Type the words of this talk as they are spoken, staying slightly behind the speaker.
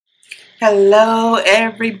Hello,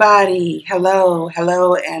 everybody. Hello,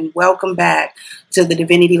 and welcome back to the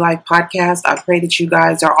Divinity Life Podcast. I pray that you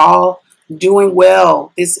guys are all doing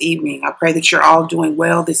well this evening. I pray that you're all doing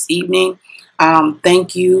well this evening.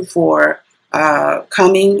 Thank you for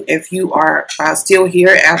coming. If you are still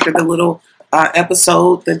here after the little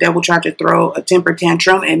episode, the devil tried to throw a temper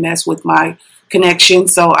tantrum and mess with my connection,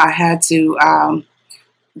 so I had to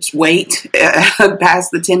wait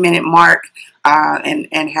past the 10-minute mark.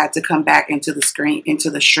 And had to come back into the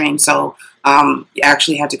stream. So you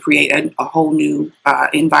actually had to create a whole new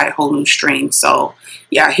invite, a whole new stream. So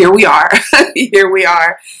yeah, here we are,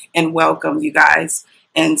 and welcome you guys.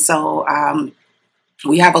 And so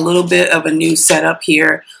we have a little bit of a new setup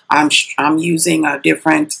here. I'm using a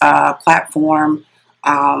different platform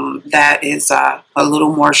that is a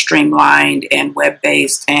little more streamlined and web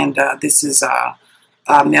based, and this is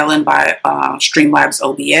Melon by Streamlabs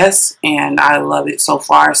OBS, and I love it so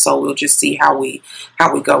far. So we'll just see how we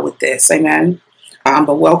go with this. Amen.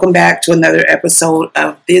 But welcome back to another episode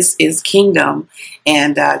of This is Kingdom,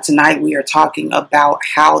 and tonight we are talking about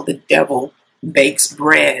how the devil bakes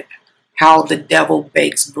bread. How the devil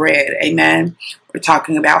bakes bread. Amen. We're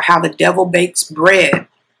talking about how the devil bakes bread,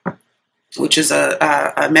 which is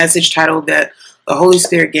a message title that the Holy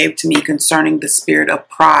Spirit gave to me concerning the spirit of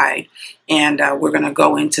pride. And we're going to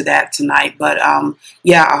go into that tonight. But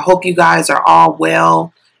yeah, I hope you guys are all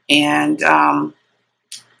well and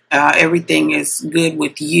everything is good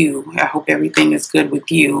with you. I hope everything is good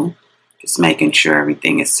with you. Just making sure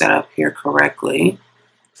everything is set up here correctly.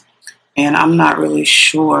 And I'm not really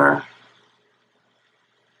sure.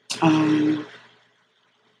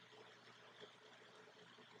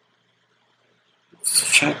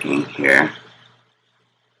 Just checking here.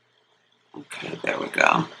 Okay, there we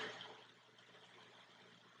go.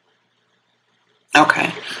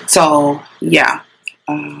 Okay, so yeah,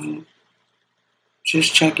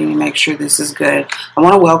 just checking to make sure this is good. I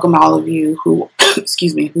want to welcome all of you who,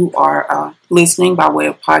 who are listening by way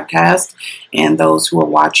of podcast, and those who are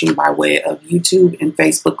watching by way of YouTube and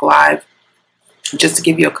Facebook Live. Just to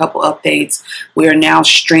give you a couple updates, we are now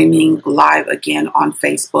streaming live again on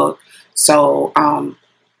Facebook. So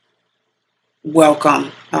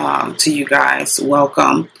welcome to you guys.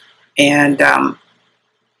 Welcome, and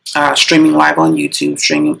streaming live on YouTube,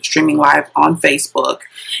 streaming live on Facebook,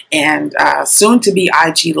 and soon to be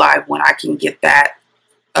IG Live when I can get that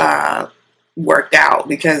worked out,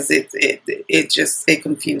 because it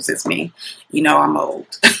confuses me. You know, I'm old,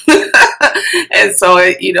 and so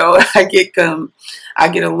I get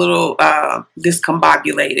a little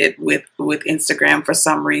discombobulated with Instagram for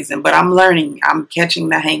some reason, but I'm learning. I'm catching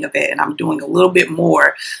the hang of it, and I'm doing a little bit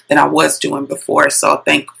more than I was doing before. So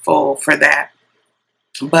thankful for that.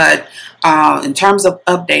 But in terms of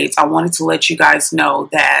updates, I wanted to let you guys know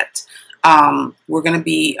that we're going to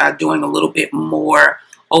be doing a little bit more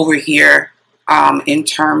over here in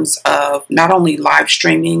terms of not only live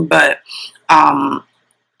streaming, but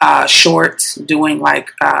shorts, doing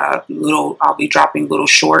like I'll be dropping little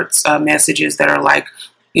shorts, messages that are like,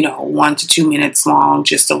 1 to 2 minutes long,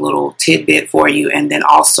 just a little tidbit for you. And then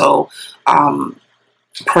also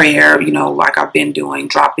prayer, like I've been doing,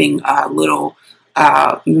 dropping little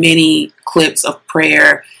mini clips of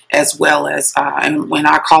prayer, as well as and when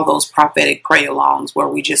I call those prophetic pray alongs, where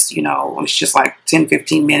we just it's just like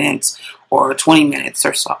 10-15 minutes or 20 minutes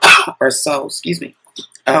or so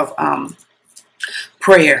of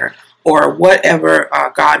prayer, or whatever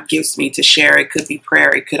God gives me to share. It could be prayer,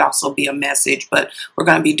 it could also be a message, but we're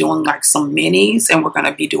going to be doing like some minis, and we're going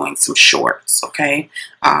to be doing some shorts. Okay,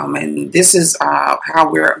 and this is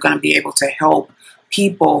how we're going to be able to help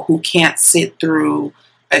people who can't sit through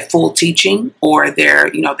a full teaching, or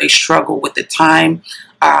they struggle with the time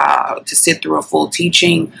to sit through a full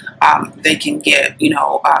teaching. They can get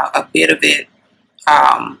a bit of it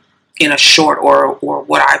in a short, or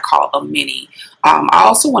what I call a mini. I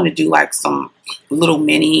also want to do like some little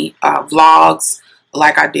mini vlogs,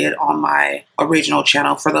 like I did on my original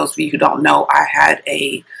channel. For those of you who don't know, I had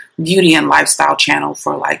a beauty and lifestyle channel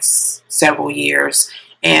for like several years.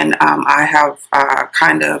 And I have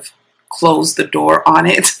kind of closed the door on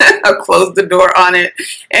it.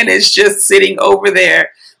 And it's just sitting over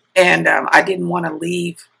there. And I didn't want to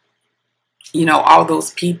leave, all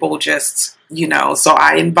those people just, so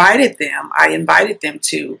I invited them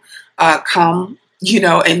to come,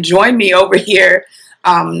 and join me over here,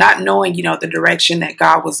 not knowing, the direction that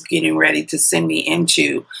God was getting ready to send me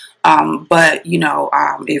into. But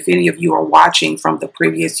if any of you are watching from the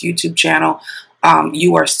previous YouTube channel,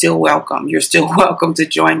 you are still welcome. You're still welcome to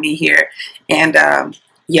join me here. And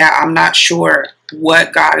I'm not sure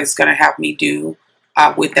what God is going to have me do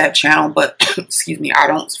with that channel. But excuse me, I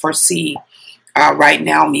don't foresee right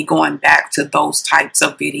now me going back to those types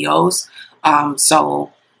of videos.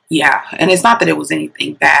 So yeah, and it's not that it was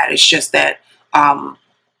anything bad. It's just that my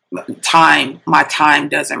time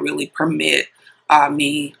doesn't really permit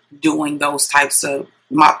me doing those types of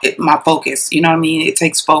my focus. You know what I mean? It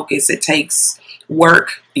takes focus. It takes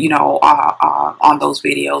work, on those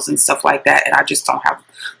videos and stuff like that. And I just don't have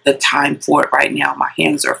the time for it right now. My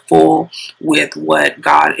hands are full with what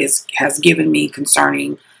God has given me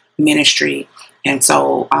concerning ministry. And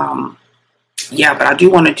so, yeah, but I do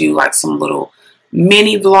want to do like some little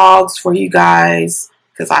mini vlogs for you guys,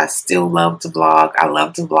 because I still love to vlog. I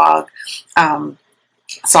love to vlog.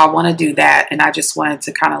 So I want to do that. And I just wanted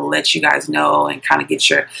to kind of let you guys know and kind of get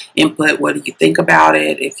your input. What do you think about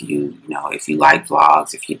it? If if you like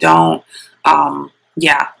vlogs, if you don't,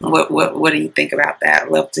 yeah, what do you think about that? I'd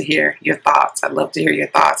love to hear your thoughts. I'd love to hear your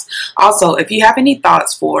thoughts. Also, if you have any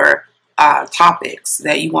thoughts for topics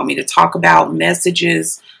that you want me to talk about,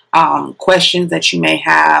 messages, questions that you may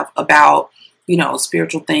have about,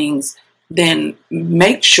 spiritual things, then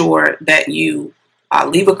make sure that you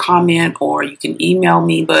leave a comment, or you can email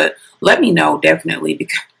me, but let me know definitely,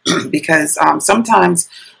 because sometimes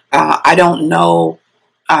I don't know.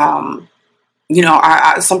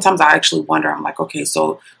 Sometimes I actually wonder. I'm like, okay,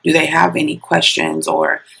 so do they have any questions,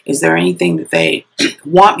 or is there anything that they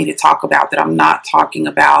want me to talk about that I'm not talking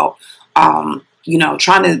about?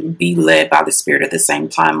 Trying to be led by the Spirit at the same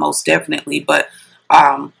time, most definitely. But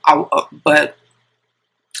I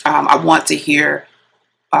want to hear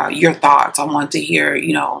your thoughts. I want to hear,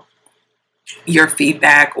 your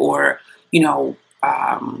feedback, or, your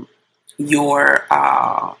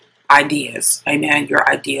ideas. Amen. Your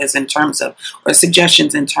ideas in terms of, or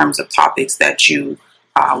suggestions in terms of topics that you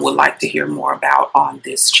would like to hear more about on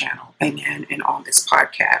this channel. Amen. And on this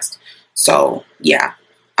podcast. So, yeah.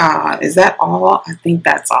 Is that all? I think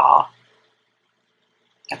that's all.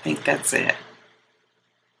 I think that's it.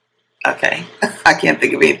 Okay. I can't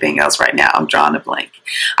think of anything else right now. I'm drawing a blank.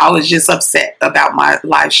 I was just upset about my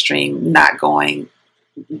live stream not going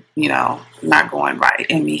right,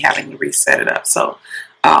 and me having to reset it up. So,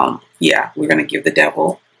 yeah, we're going to give the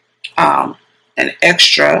devil an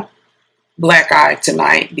extra black eye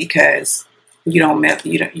tonight, because you don't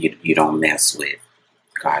mess with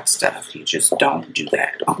God stuff. You just don't do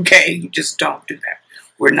that. Okay. You just don't do that.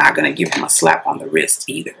 We're not going to give him a slap on the wrist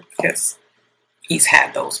either, because he's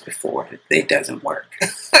had those before. It doesn't work.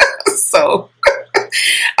 So,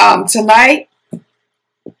 tonight,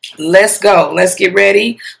 let's go. Let's get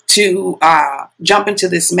ready to jump into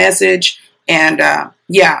this message. And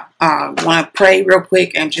want to pray real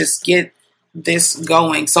quick and just get this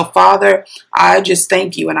going. So, Father, I just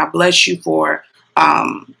thank you and I bless you for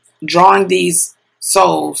drawing these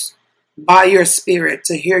souls by your Spirit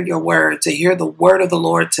to hear your word, to hear the word of the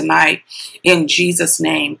Lord tonight, in Jesus'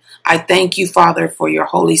 name. I thank you, Father, for your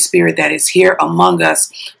Holy Spirit that is here among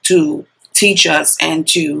us to teach us and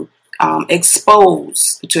to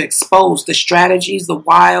expose the strategies, the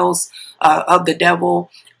wiles of the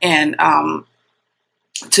devil, and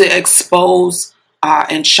to expose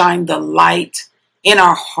and shine the light in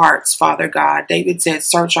our hearts, Father God. David said,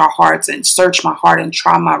 search our hearts and search my heart and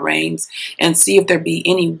try my reins and see if there be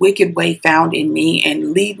any wicked way found in me,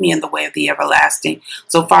 and lead me in the way of the everlasting.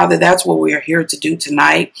 So, Father, that's what we are here to do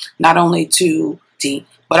tonight, not only to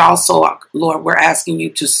but also, Lord, we're asking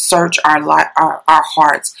you to search our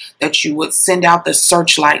hearts, that you would send out the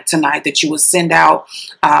searchlight tonight, that you would send out,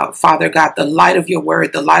 Father God, the light of your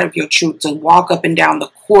word, the light of your truth, to walk up and down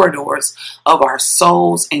the corridors of our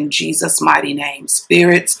souls in Jesus' mighty name.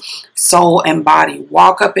 Spirits, soul, and body,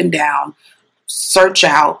 walk up and down, search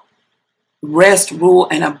out, rest, rule,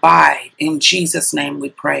 and abide. In Jesus' name we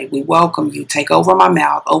pray. We welcome you. Take over my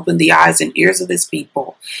mouth. Open the eyes and ears of this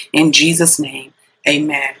people. In Jesus' name.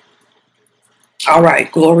 Amen. All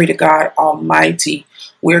right. Glory to God Almighty.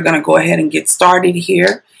 We're going to go ahead and get started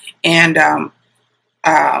here. And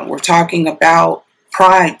we're talking about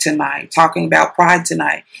pride tonight.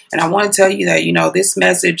 And I want to tell you that, this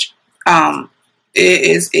message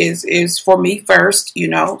is for me first,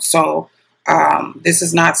 So this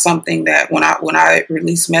is not something that when I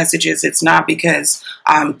release messages, it's not because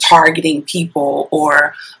I'm targeting people,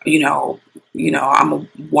 or, I'm a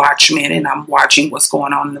watchman and I'm watching what's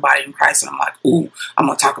going on in the body of Christ, and I'm like, ooh, I'm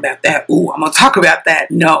going to talk about that. Ooh, I'm going to talk about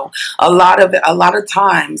that. No, a lot of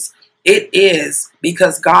times it is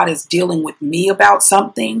because God is dealing with me about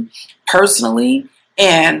something personally,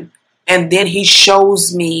 and then he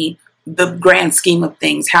shows me the grand scheme of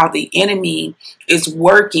things, how the enemy is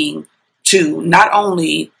working to not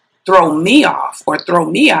only throw me off or throw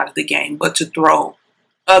me out of the game, but to throw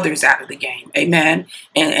others out of the game. Amen.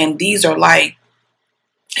 And these are like,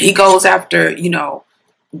 he goes after,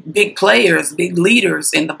 big players, big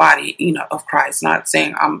leaders in the body, of Christ. Not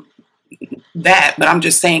saying I'm that, but I'm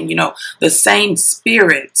just saying, the same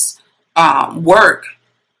spirits work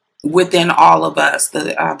within all of us.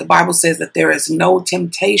 The Bible says that there is no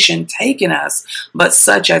temptation taken us, but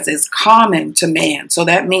such as is common to man. So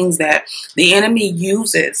that means that the enemy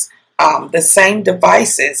uses the same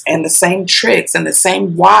devices and the same tricks and the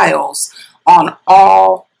same wiles on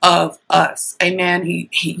all of us. Amen. He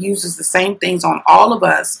uses the same things on all of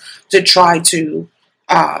us to try to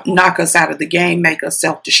knock us out of the game, make us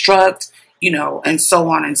self-destruct, and so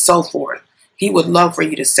on and so forth. He would love for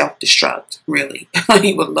you to self-destruct, really.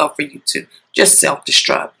 He would love for you to just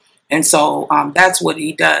self-destruct. And so that's what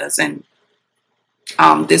he does. And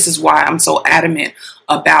this is why I'm so adamant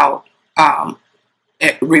about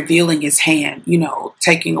revealing his hand,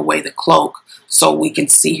 taking away the cloak so we can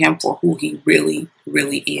see him for who he really,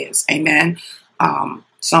 really is. Amen.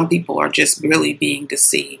 Some people are just really being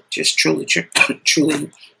deceived, just truly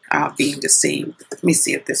being deceived. Let me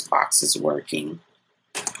see if this box is working.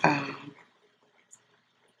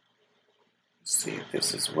 See if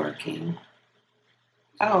this is working.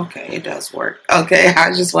 Oh, okay, it does work. Okay,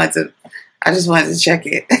 I just wanted to check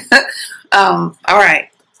it. All right,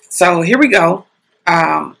 so here we go.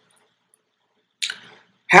 How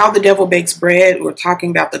the devil bakes bread. We're talking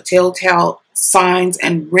about the telltale signs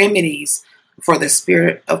and remedies for the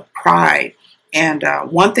spirit of pride. And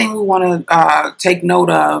one thing we want to take note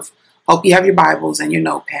of. Hope you have your Bibles and your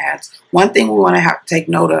notepads. One thing we want to take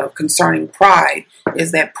note of concerning pride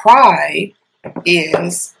is that pride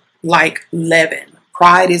is like leaven.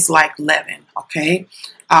 Pride is like leaven, okay?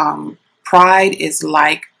 Pride is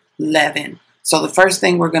like leaven. So the first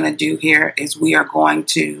thing we're going to do here is we are going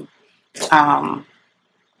to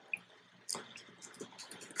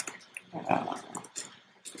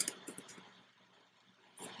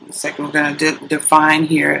second, we're going to define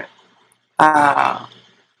here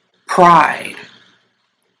pride.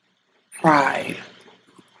 Pride.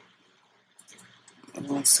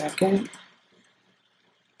 1 second.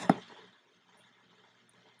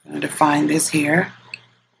 I'm going to define this here.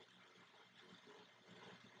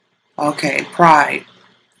 Okay, pride.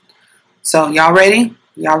 So y'all ready?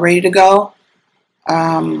 Y'all ready to go?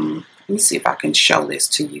 Let me see if I can show this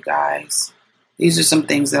to you guys. These are some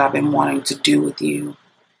things that I've been wanting to do with you.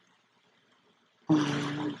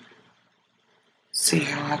 See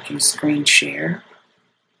how I can screen share.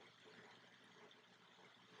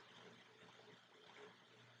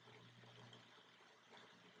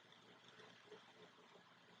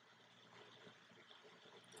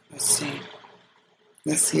 Let's see.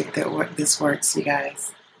 Let's see if this works, you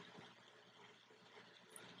guys.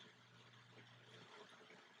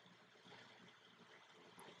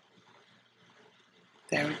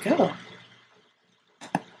 There we go.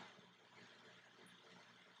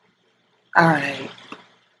 All right.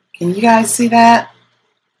 Can you guys see that?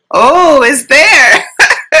 Oh, it's there.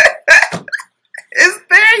 It's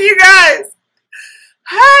there, you guys.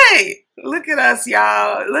 Hey, look at us,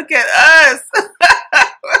 y'all. Look at us.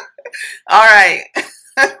 All right.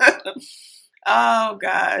 Oh,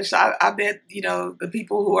 gosh. I bet, the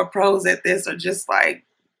people who are pros at this are just like,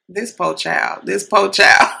 this po child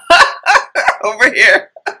over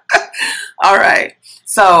here. All right.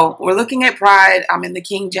 So we're looking at pride. I'm in the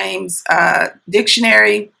King James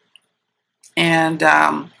dictionary. And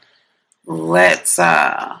let's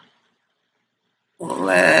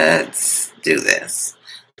do this.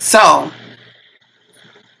 So,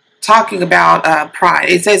 talking about pride,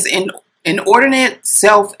 it says inordinate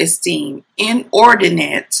self-esteem.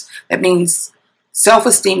 Inordinate, that means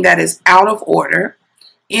self-esteem that is out of order.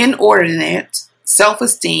 Inordinate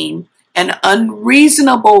self-esteem, an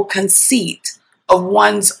unreasonable conceit of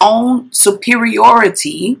one's own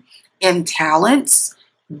superiority in talents,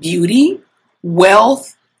 beauty,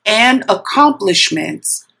 wealth, and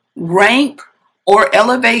accomplishments, rank, or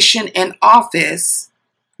elevation in office,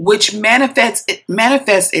 which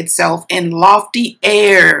manifests itself in lofty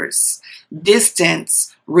airs,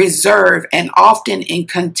 distance, reserve, and often in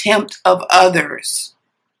contempt of others.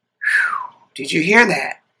 Whew. Did you hear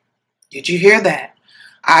that? Did you hear that?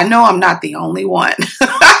 I know I'm not the only one.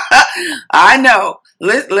 I know.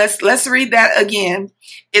 Let's read that again.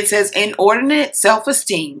 It says inordinate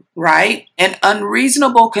self-esteem, right? An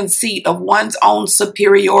unreasonable conceit of one's own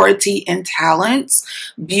superiority in talents,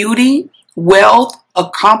 beauty, wealth,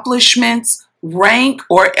 accomplishments, rank,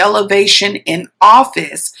 or elevation in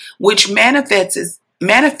office, which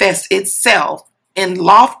manifests itself in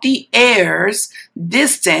lofty airs,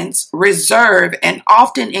 distance, reserve, and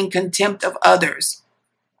often in contempt of others.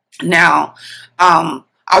 Now, I'll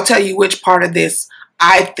tell you which part of this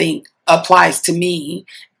I think applies to me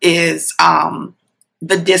is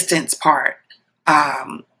the distance part,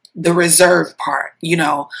 the reserve part. You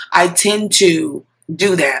know, I tend to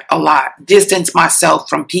do that a lot, distance myself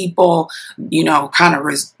from people, you know, kind of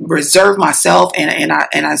reserve myself. And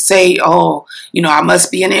I say, oh, you know, I must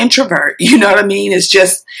be an introvert. You know what I mean? It's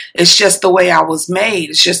just the way I was made.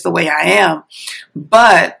 It's just the way I am.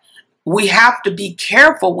 But we have to be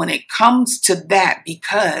careful when it comes to that,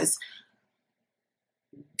 because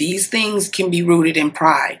these things can be rooted in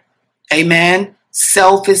pride. Amen.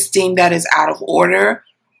 Self-esteem that is out of order.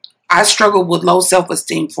 I struggled with low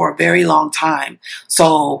self-esteem for a very long time.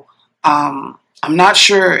 So I'm not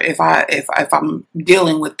sure if I'm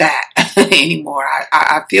dealing with that anymore.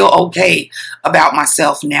 I feel okay about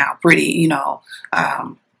myself now. Pretty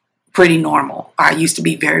normal. I used to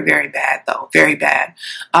be very, very bad though. Very bad.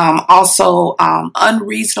 Also,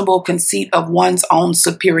 unreasonable conceit of one's own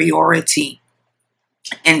superiority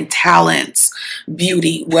in talents,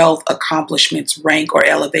 beauty, wealth, accomplishments, rank, or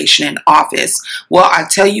elevation in office. Well, I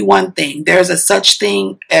tell you one thing, there's a such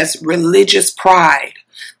thing as religious pride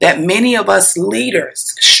that many of us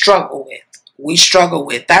leaders struggle with. We struggle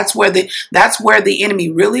with. That's where the enemy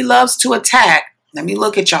really loves to attack. Let me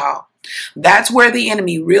look at y'all. That's where the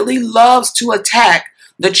enemy really loves to attack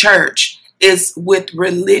the church, is with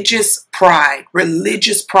religious pride.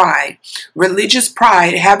 Religious pride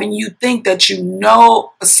having you think that you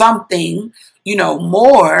know something, you know,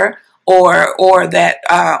 more, or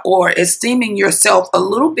esteeming yourself a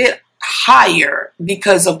little bit higher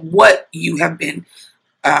because of what you have been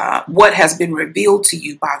what has been revealed to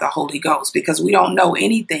you by the Holy Ghost, because we don't know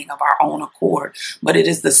anything of our own accord, but it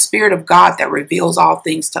is the Spirit of God that reveals all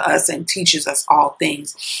things to us and teaches us all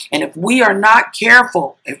things. And if we are not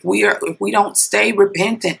careful, if we don't stay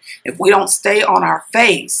repentant, if we don't stay on our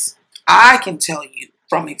face, I can tell you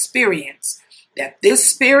from experience that this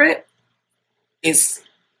spirit is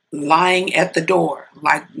lying at the door,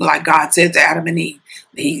 like God said to Adam and Eve.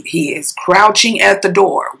 He is crouching at the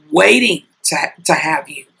door, waiting to have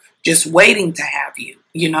you, just waiting to have you,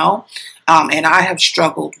 you know. And I have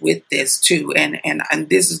struggled with this too, and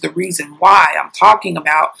this is the reason why I'm talking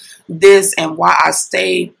about this, and why I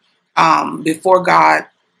stay before God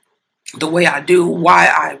the way I do, why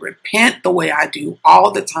I repent the way I do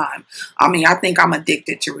all the time. I mean, I think I'm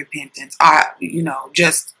addicted to repentance.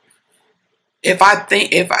 Just if I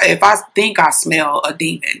think I smell a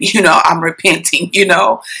demon, you know, I'm repenting, you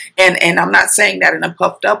know, and I'm not saying that in a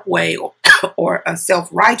puffed up way or a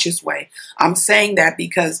self-righteous way. I'm saying that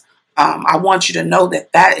because I want you to know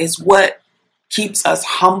that is what keeps us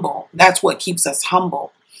humble. That's what keeps us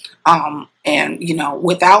humble. And you know,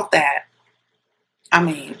 without that, I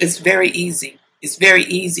mean, it's very easy. It's very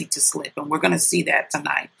easy to slip, and we're going to see that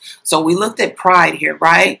tonight. So we looked at pride here,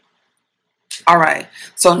 right? All right,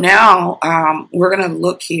 so now we're going to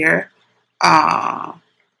look here. Let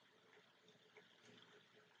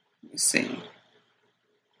me see.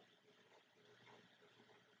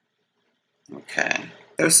 Okay,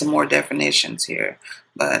 there's some more definitions here,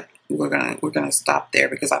 but we're gonna stop there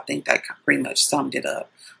because I think that pretty much summed it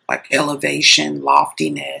up. Like elevation,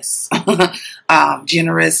 loftiness,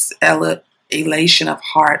 generous elation of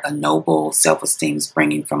heart, a noble self-esteem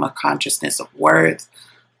springing from a consciousness of worth.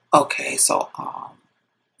 Okay, so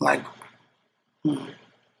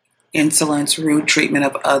insolence, rude treatment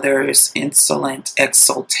of others, insolent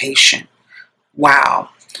exaltation. Wow.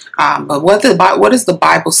 But what does the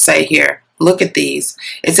Bible say here? Look at these.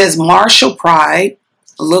 It says martial pride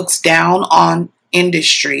looks down on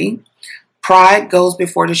industry. Pride goes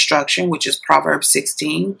before destruction, which is Proverbs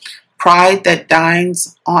 16. Pride that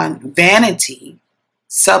dines on vanity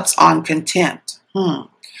sups on contempt.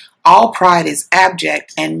 All pride is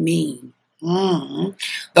abject and mean.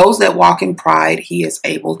 Those that walk in pride, he is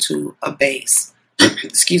able to abase.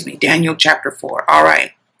 Excuse me, Daniel chapter 4. All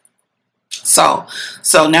right. So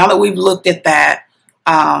now that we've looked at that,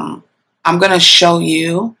 I'm going to show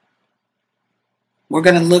you. We're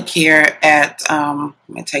going to look here at, let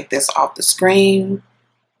me take this off the screen.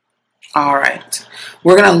 All right.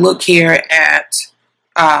 We're going to look here at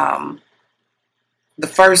the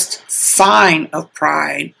first sign of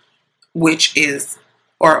pride, which is,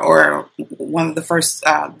 or one of the first,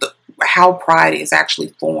 how pride is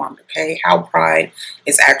actually formed, okay? How pride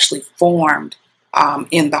is actually formed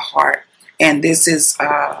in the heart. And this is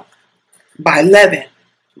by leaven.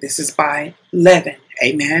 This is by leaven.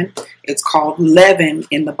 Amen. It's called leaven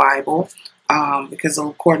in the Bible because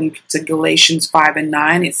according to Galatians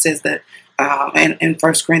 5:9, it says that And in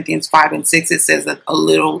 1 Corinthians 5:6, it says that a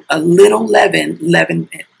little leavens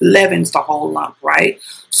the whole lump, right?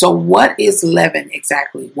 So what is leaven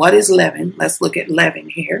exactly? What is leaven? Let's look at leaven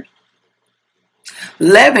here.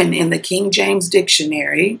 Leaven in the King James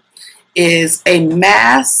Dictionary is a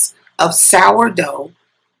mass of sourdough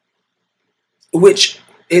which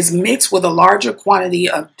is mixed with a larger quantity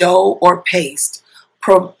of dough or paste,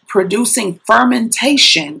 producing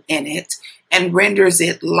fermentation in it and renders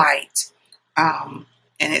it light. And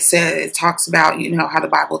it talks about, how the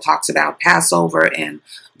Bible talks about Passover and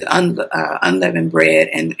the unleavened bread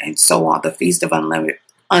and so on, the Feast of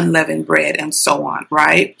Unleavened Bread and so on,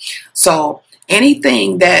 right? So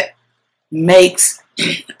anything that makes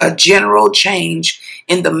a general change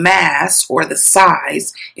in the mass or the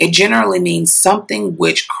size, it generally means something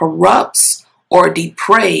which corrupts or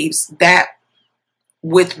depraves that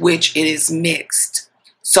with which it is mixed.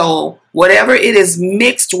 So whatever it is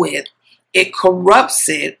mixed with, it corrupts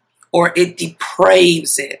it or it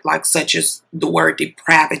depraves it, like such as the word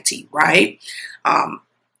depravity, right?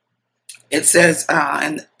 It says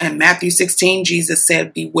in Matthew 16, Jesus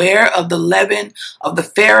said, beware of the leaven of the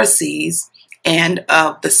Pharisees and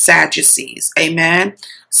of the Sadducees. Amen.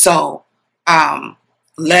 So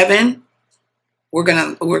leaven, we're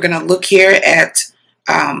gonna look here at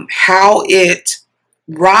how it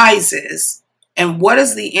rises and what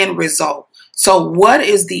is the end result. So what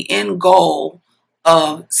is the end goal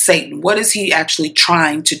of Satan? What is he actually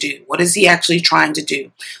trying to do? What is he actually trying to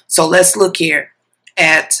do? So let's look here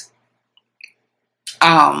at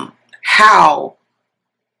how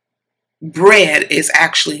bread is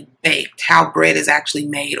actually baked, how bread is actually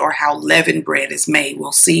made, or how leavened bread is made.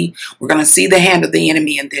 We're going to see the hand of the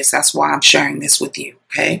enemy in this. That's why I'm sharing this with you.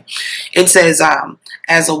 Okay. It says,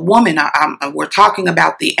 as a woman, we're talking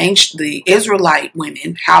about the Israelite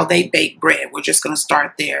women, how they bake bread. We're just going to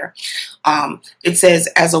start there. It says,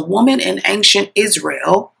 as a woman in ancient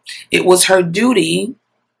Israel, it was her duty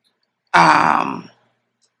to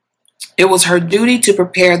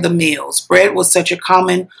prepare the meals. Bread was such a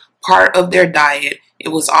common part of their diet. It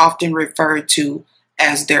was often referred to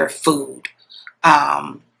as their food.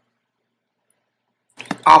 And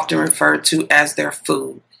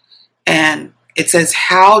it says,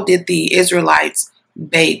 how did the Israelites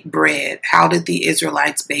bake bread? How did the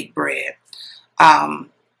Israelites bake bread?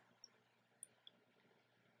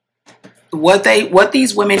 What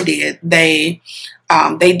these women did, they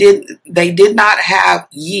did not have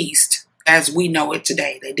yeast as we know it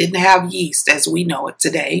today. They didn't have yeast as we know it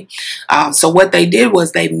today. So what they did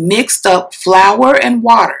was they mixed up flour and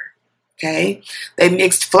water. Okay, they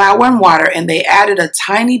mixed flour and water, and they added a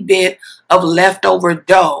tiny bit of leftover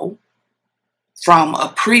dough from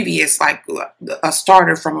a previous, like a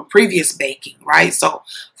starter from a previous baking, right? So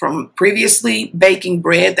from previously baking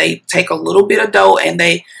bread, they take a little bit of dough and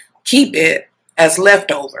they keep it as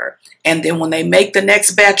leftover. And then when they make the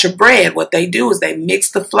next batch of bread, what they do is they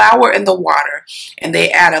mix the flour and the water, and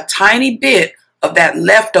they add a tiny bit of that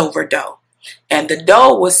leftover dough. And the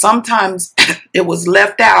dough was sometimes, it was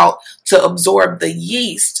left out to absorb the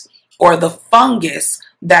yeast or the fungus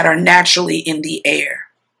that are naturally in the air.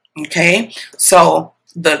 Okay, so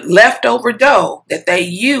the leftover dough that they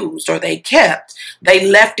used or they kept, they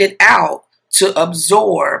left it out to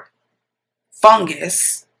absorb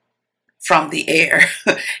fungus from the air.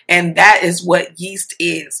 And that is what yeast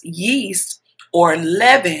is. Yeast or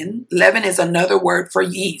leaven is another word for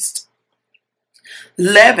yeast.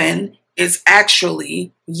 Leaven is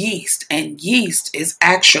actually yeast, and yeast is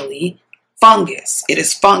actually fungus. It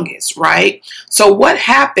is fungus, right? So what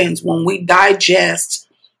happens when we digest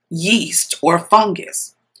yeast or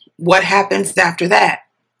fungus? What happens after that?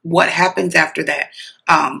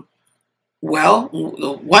 Well,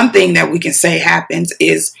 one thing that we can say happens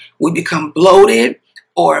is we become bloated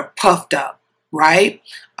or puffed up, right?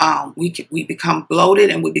 We become bloated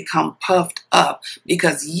and we become puffed up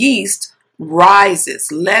because yeast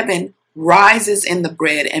rises, leaven rises in the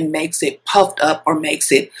bread and makes it puffed up or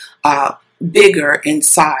makes it bigger in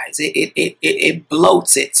size. It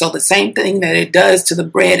bloats it. So the same thing that it does to the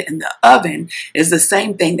bread in the oven is the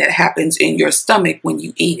same thing that happens in your stomach when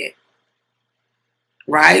you eat it.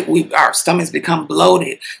 Right? Our stomachs become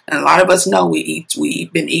bloated. And a lot of us know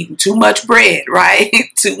we've been eating too much bread, right?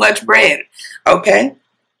 Too much bread. Okay.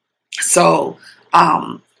 So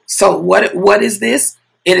what is this?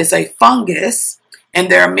 It is a fungus,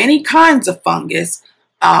 and there are many kinds of fungus.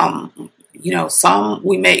 Some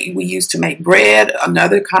we use to make bread.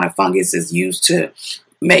 Another kind of fungus is used to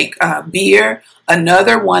make beer.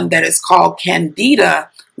 Another one that is called Candida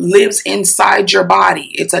lives inside your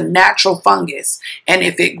body. It's a natural fungus. And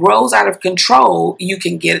if it grows out of control, you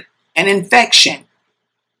can get an infection.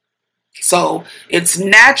 So it's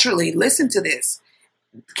naturally, listen to this.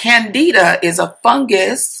 Candida is a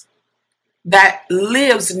fungus that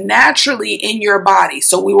lives naturally in your body.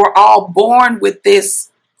 So we were all born with this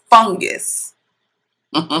fungus.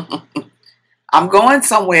 I'm going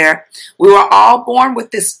somewhere. We were all born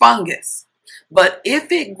with this fungus. But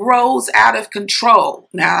if it grows out of control,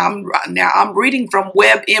 now I'm reading from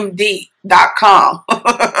WebMD.com.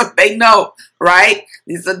 They know, right?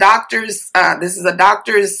 This is a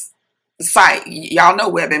doctor's site. Y'all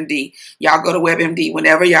know WebMD. Y'all go to WebMD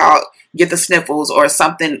whenever y'all get the sniffles or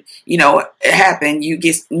something, happen. You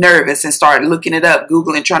get nervous and start looking it up,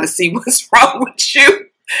 Googling, trying to see what's wrong with you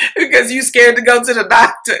because you scared to go to the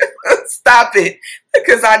doctor. Stop it.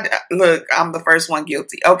 Because I'm the first one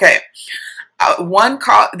guilty. Okay.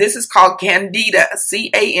 This is called Candida,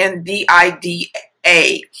 Candida.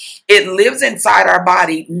 It lives inside our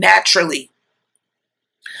body naturally.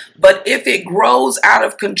 But if it grows out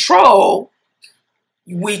of control,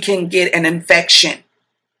 we can get an infection.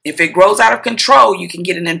 If it grows out of control, you can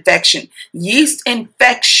get an infection. Yeast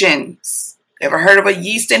infections. Ever heard of a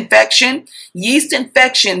yeast infection? Yeast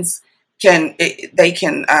infections can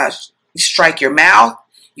strike your mouth,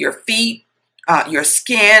 your feet, your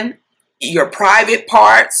skin, your private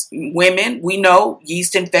parts. Women, we know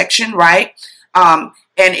yeast infection, right? And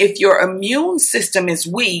if your immune system is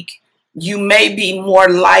weak, you may be more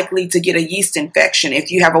likely to get a yeast infection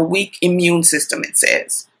if you have a weak immune system, it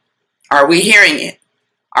says. Are we hearing it?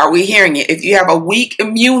 Are we hearing it? If you have a weak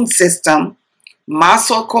immune system,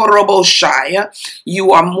 Masokoroboshaya,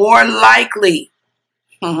 you are more likely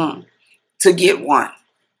to get one.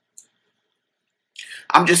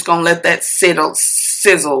 I'm just going to let that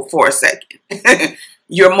sizzle for a second.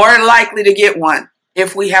 You're more likely to get one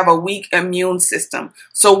if we have a weak immune system.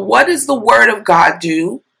 So what does the Word of God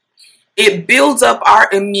do? It builds up our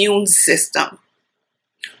immune system.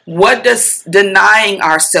 What does denying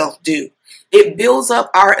ourselves do? It builds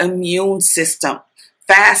up our immune system.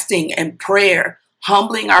 Fasting and prayer,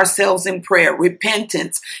 humbling ourselves in prayer,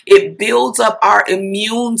 repentance. It builds up our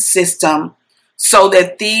immune system so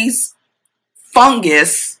that these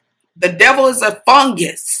fungus, the devil is a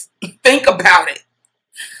fungus. Think about it.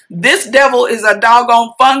 This devil is a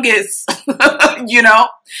doggone fungus, and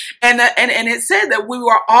it said that we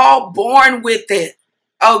were all born with it.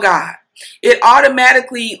 Oh God, it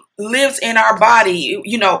automatically lives in our body,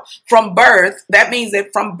 from birth. That means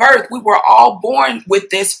that from birth, we were all born with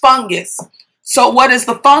this fungus. So what is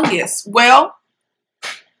the fungus? Well,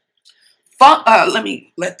 let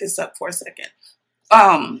me let this up for a second.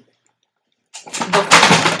 Oh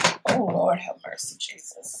Lord, have mercy,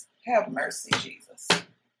 Jesus. Have mercy, Jesus.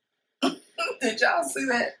 Did y'all see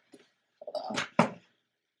that?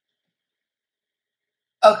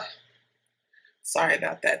 Okay. Sorry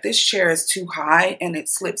about that. This chair is too high and it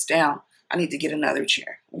slips down. I need to get another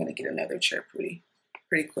chair. I'm going to get another chair pretty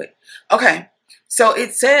quick. Okay. So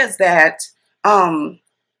it says that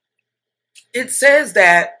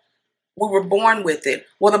we were born with it.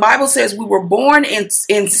 Well, the Bible says we were born in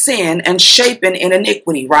sin and shapen in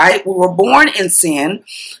iniquity, right? We were born in sin,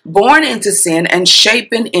 born into sin and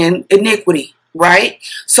shapen in iniquity, right?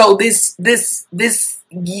 So this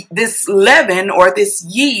leaven or this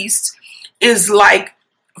yeast is like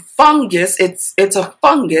fungus. It's a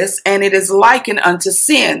fungus and it is likened unto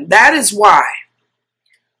sin. That is why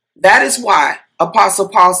Apostle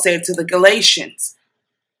Paul said to the Galatians,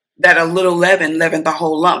 that a little leaven leavened the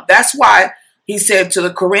whole lump. That's why he said to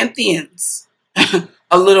the Corinthians,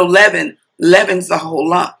 a little leaven leavens the whole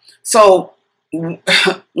lump. So when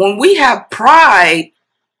we have pride,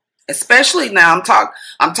 especially now,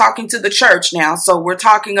 I'm talking to the church now. So we're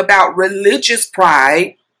talking about religious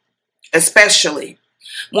pride, especially.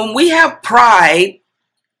 When we have pride,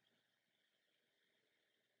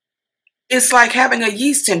 it's like having a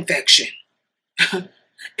yeast infection.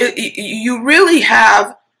 You really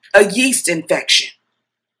have a yeast infection.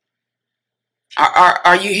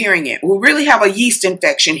 Are you hearing it? We really have a yeast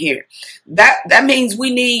infection here. That means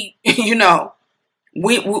we need,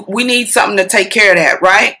 we need something to take care of that,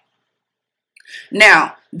 right?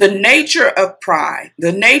 Now, the nature of pride.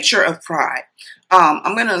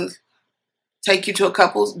 I'm going to take you to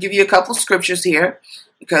give you a couple scriptures here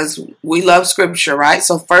because we love scripture, right?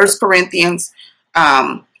 So 1 Corinthians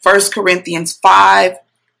 5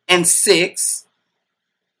 and 6.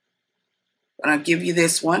 I'm going to give you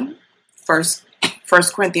this one. First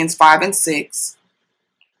Corinthians 5 and 6.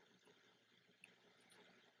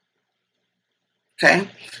 Okay.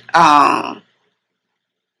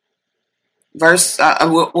 We'll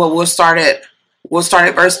start at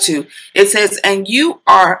verse 2. It says, "And you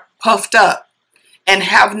are puffed up and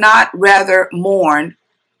have not rather mourned,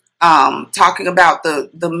 talking about the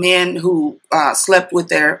men who slept with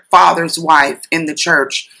their father's wife in the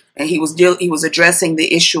church, and he was addressing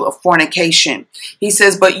the issue of fornication. He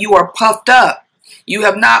says, "But you are puffed up. You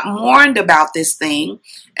have not mourned about this thing,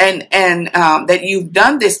 and that you've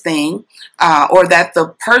done this thing, or that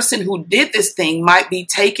the person who did this thing might be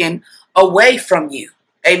taken away from you."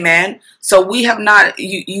 Amen. So we have not.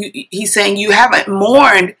 He's saying you haven't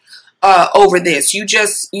mourned over this. You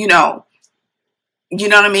just, you know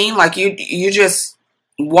what I mean? Like you just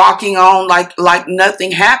walking on like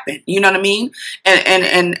nothing happened. You know what I mean?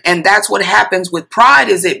 And that's what happens with pride,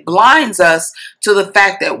 is it blinds us to the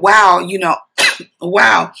fact that, wow,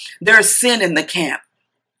 wow, there's sin in the camp.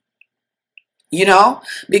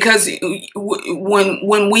 Because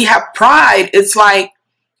when we have pride, it's like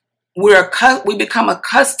we become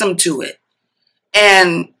accustomed to it,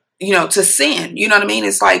 and to sin. You know what I mean?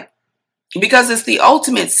 It's like, because it's the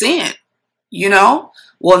ultimate sin.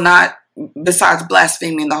 Well, not besides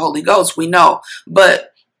blaspheming the Holy Ghost, we know,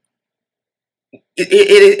 but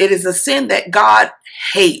it is a sin that God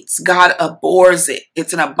hates. God abhors it.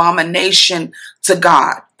 It's an abomination to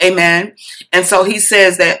God. Amen. And so he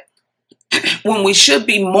says that when we should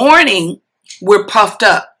be mourning, we're puffed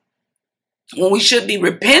up. When we should be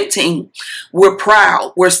repenting, we're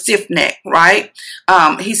proud, we're stiff-necked, right?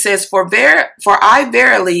 He says, for I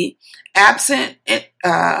verily, absent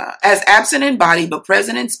in body, but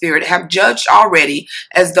present in spirit, have judged already,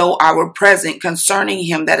 as though I were present, concerning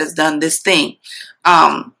him that has done this thing.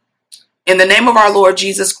 In the name of our Lord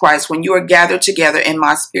Jesus Christ, when you are gathered together in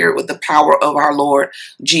my spirit with the power of our Lord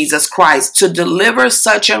Jesus Christ, to deliver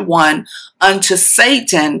such a one unto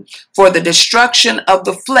Satan for the destruction of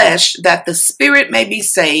the flesh, that the spirit may be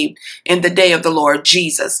saved in the day of the Lord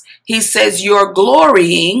Jesus. He says, your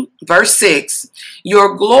glorying, verse 6,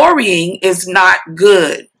 your glorying is not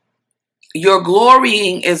good. Your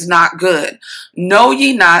glorying is not good. Know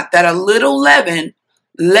ye not that a little leaven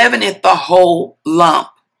leaveneth the whole lump?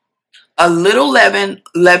 A little leaven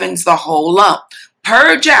leavens the whole lump.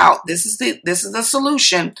 Purge out. This is the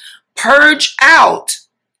solution. Purge out,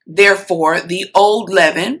 therefore, the old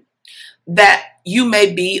leaven, that you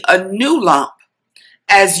may be a new lump,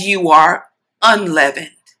 as you are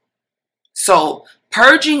unleavened. So,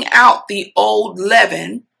 purging out the old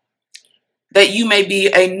leaven, that you may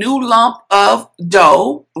be a new lump of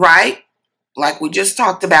dough, right? Like we just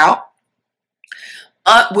talked about,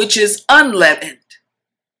 which is unleavened.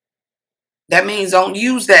 That means don't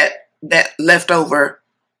use that leftover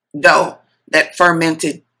dough, that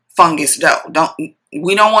fermented fungus dough.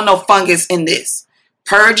 We don't want no fungus in this.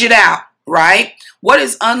 Purge it out, right? What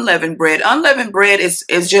is unleavened bread? Unleavened bread is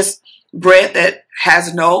just bread that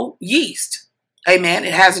has no yeast. Amen.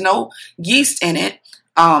 It has no yeast in it.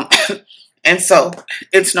 And so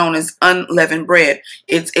it's known as unleavened bread.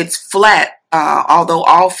 It's flat, although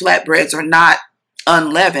all flat breads are not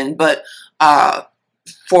unleavened, but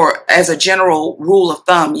as a general rule of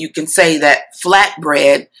thumb, you can say that flat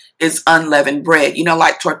bread is unleavened bread.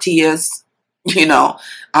 Like tortillas,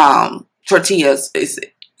 tortillas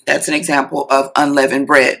that's an example of unleavened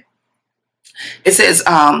bread. It says,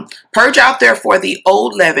 purge out therefore the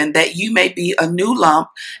old leaven, that you may be a new lump,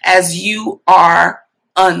 as you are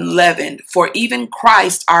unleavened. For even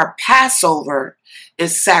Christ our Passover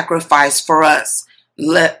is sacrificed for us.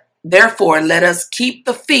 Therefore, let us keep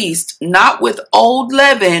the feast, not with old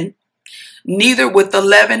leaven, neither with the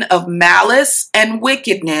leaven of malice and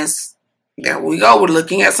wickedness. There we go. We're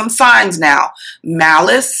looking at some signs now.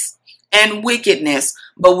 Malice and wickedness,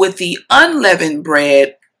 but with the unleavened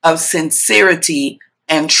bread of sincerity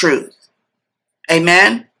and truth.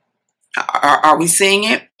 Amen. Are we seeing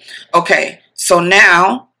it? Okay. So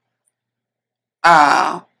now,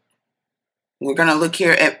 we're going to look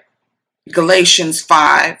here at Galatians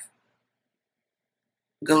 5.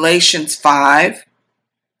 Galatians 5.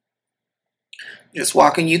 Just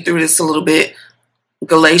walking you through this a little bit.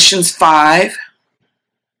 Galatians 5.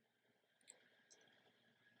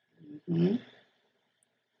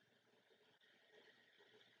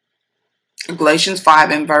 Galatians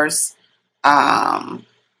 5 and verse, I'll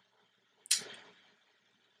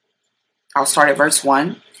start at verse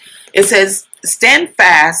 1. It says, stand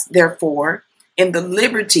fast, therefore, in the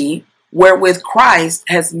liberty wherewith Christ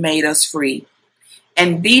has made us free,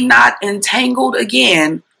 and be not entangled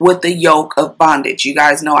again with the yoke of bondage. You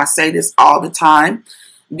guys know I say this all the time.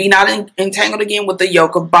 Be not entangled again with the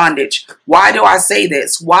yoke of bondage. Why do I say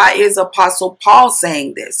this? Why is Apostle Paul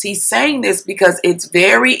saying this? He's saying this because it's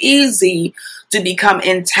very easy to become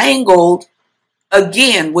entangled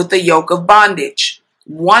again with the yoke of bondage.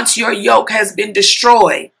 Once your yoke has been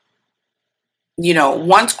destroyed,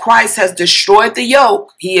 once Christ has destroyed the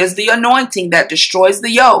yoke, he is the anointing that destroys the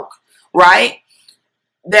yoke, right?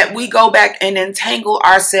 That we go back and entangle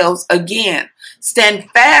ourselves again. Stand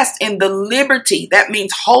fast in the liberty. That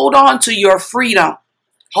means hold on to your freedom.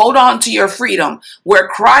 Hold on to your freedom where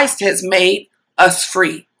Christ has made us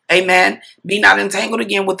free. Amen. Be not entangled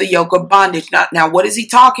again with the yoke of bondage. Now, what is he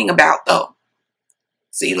talking about though?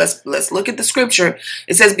 See, let's look at the scripture.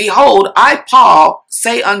 It says, behold, I, Paul,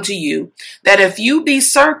 say unto you that if you be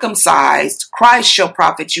circumcised, Christ shall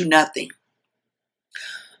profit you nothing.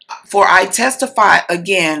 For I testify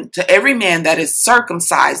again to every man that is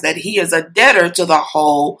circumcised that he is a debtor to the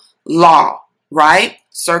whole law, right?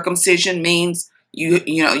 Circumcision means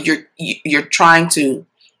you're trying to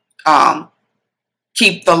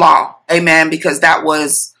keep the law. Amen. Because that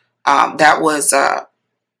was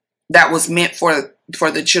meant for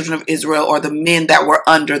the children of Israel, or the men that were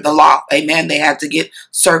under the law. Amen. They had to get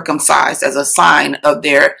circumcised as a sign of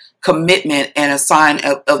their commitment and a sign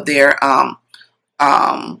of their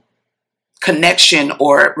connection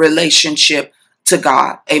or relationship to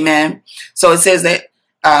God. Amen. So it says that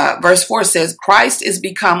verse 4 says, Christ is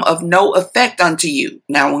become of no effect unto you.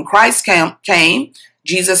 Now, when Christ came,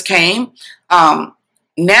 Jesus came,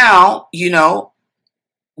 now,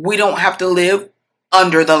 we don't have to live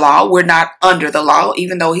under the law. We're not under the law,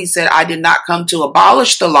 even though he said, I did not come to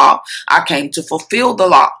abolish the law. I came to fulfill the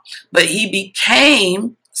law. But he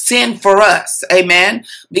became sin for us. Amen.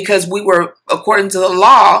 Because we were, according to the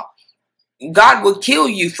law, God would kill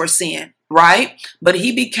you for sin, right? But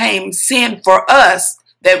he became sin for us,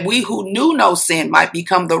 that we who knew no sin might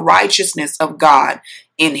become the righteousness of God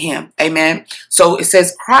in him. Amen. So it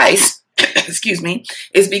says Christ,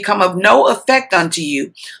 is become of no effect unto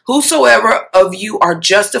you. Whosoever of you are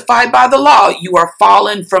justified by the law, you are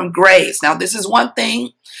fallen from grace. Now, this is one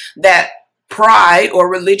thing that pride or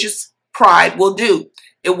religious pride will do.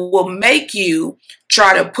 It will make you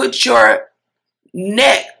try to put your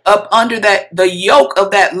neck up under the yoke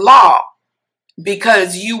of that law,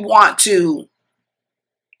 because you want to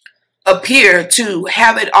appear to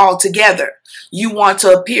have it all together. You want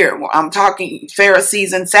to appear, I'm talking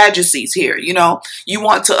Pharisees and Sadducees here, you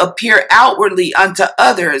want to appear outwardly unto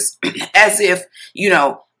others as if,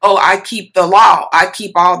 I keep the law. I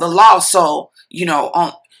keep all the law. So,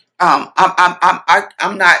 I'm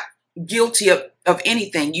not guilty of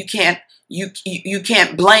anything. You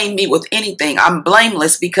can't blame me with anything. I'm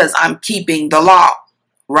blameless because I'm keeping the law.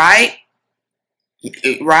 Right?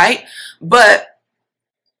 Right? But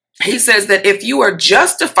he says that if you are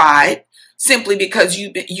justified simply because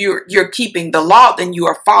you're keeping the law, then you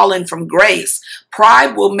are fallen from grace.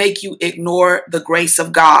 Pride will make you ignore the grace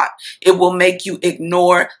of God. It will make you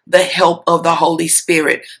ignore the help of the Holy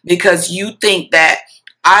Spirit, because you think that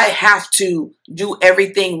I have to do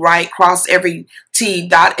everything right, cross every T,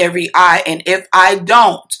 dot every I, and if I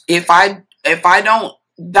don't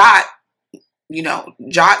dot,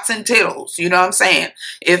 jots and tittles, you know what I'm saying?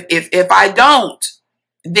 If I don't,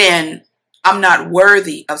 then I'm not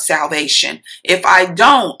worthy of salvation. If I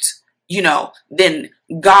don't, then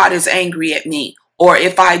God is angry at me. Or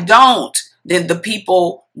if I don't, then the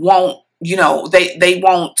people won't, they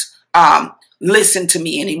won't listen to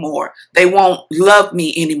me anymore. They won't love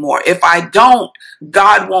me anymore. If I don't,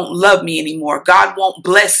 God won't love me anymore. God won't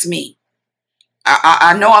bless me.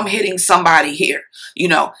 I know I'm hitting somebody here.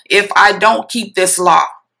 If I don't keep this law,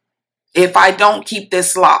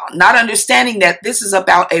 not understanding that this is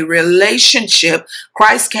about a relationship.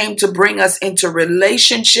 Christ came to bring us into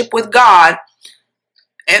relationship with God,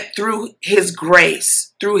 and through his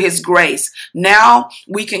grace. Now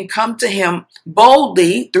we can come to him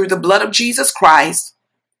boldly through the blood of Jesus Christ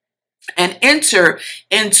and enter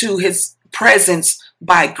into his presence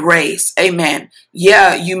by grace. Amen.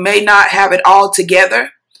 Yeah, you may not have it all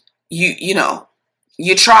together.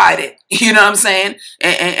 You tried it, you know what I'm saying?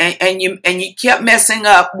 And you kept messing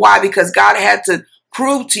up. Why? Because God had to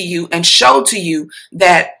prove to you and show to you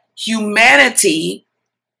that humanity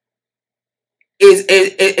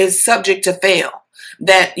is subject to fail.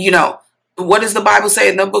 That, what does the Bible say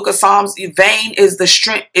in the book of Psalms? Vain is the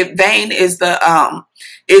strength. Vain is the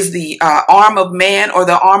arm of man, or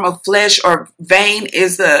the arm of flesh, or vain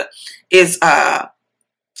is the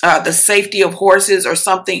safety of horses, or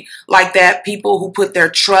something like that. People who put their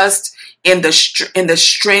trust in the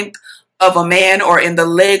strength of a man or in the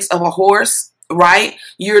legs of a horse, right?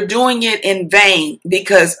 You're doing it in vain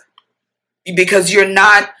because you're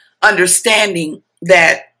not understanding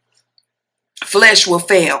that flesh will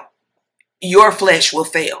fail. Your flesh will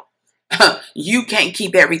fail. You can't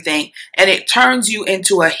keep everything, and it turns you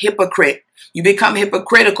into a hypocrite. You become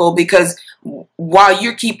hypocritical because while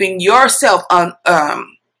you're keeping yourself on,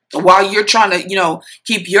 while you're trying to,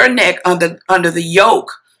 keep your neck under the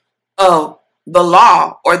yoke of the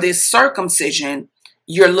law or this circumcision,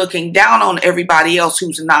 you're looking down on everybody else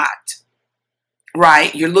who's not.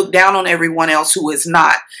 Right? You look down on everyone else who is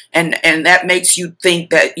not. And that makes you think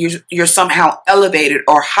that you're somehow elevated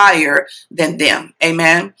or higher than them.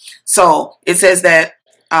 Amen. So it says that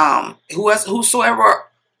whosoever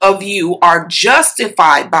of you are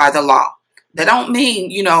justified by the law. That don't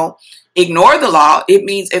mean, ignore the law. It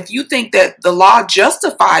means if you think that the law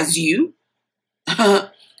justifies you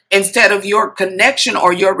instead of your connection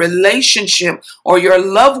or your relationship or your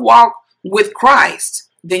love walk with Christ,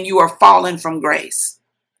 then you are fallen from grace,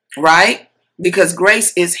 right? Because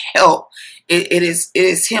grace is help. It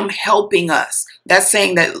is him helping us. That's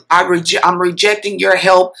saying that I'm rejecting your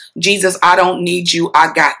help. Jesus, I don't need you.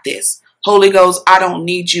 I got this. Holy Ghost, I don't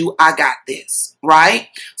need you. I got this, right?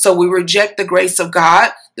 So we reject the grace of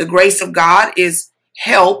God. The grace of God is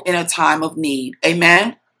help in a time of need.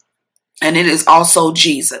 Amen. And it is also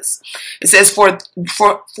Jesus. It says, for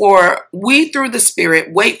we through the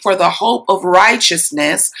Spirit wait for the hope of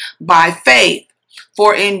righteousness by faith.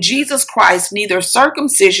 For in Jesus Christ neither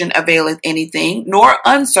circumcision availeth anything, nor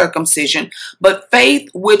uncircumcision, but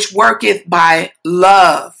faith which worketh by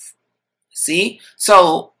love. See?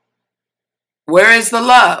 So where is the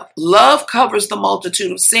love? Love covers the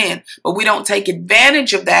multitude of sin, but we don't take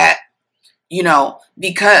advantage of that,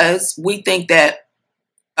 because we think that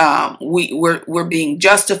we're being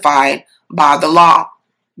justified by the law,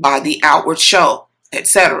 by the outward show,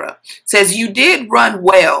 etc. Says you did run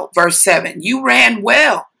well, verse 7. You ran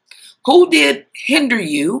well. Who did hinder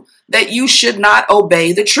you that you should not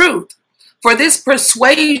obey the truth? For this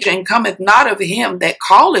persuasion cometh not of him that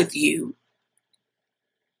calleth you.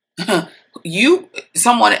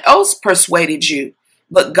 Someone else persuaded you,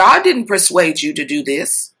 but God didn't persuade you to do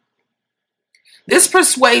this. This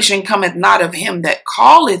persuasion cometh not of him that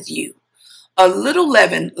calleth you. A little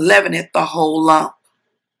leaven leaveneth the whole lump.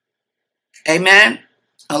 Amen.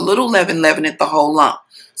 A little leaven leaveneth the whole lump.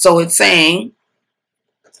 So it's saying,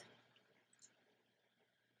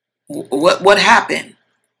 what happened?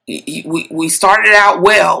 We started out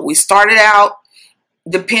well. We started out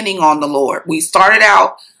depending on the Lord. We started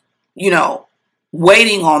out,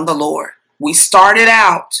 waiting on the Lord. We started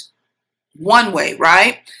out one way,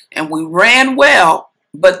 right? And we ran well,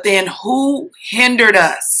 but then who hindered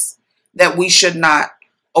us that we should not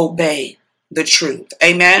obey the truth?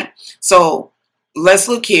 Amen. So let's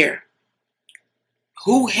look here.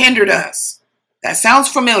 Who hindered us? That sounds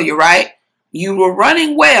familiar, right? You were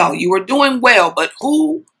running well. You were doing well, but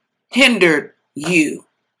who hindered you?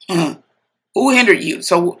 Who hindered you?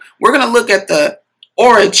 So we're going to look at the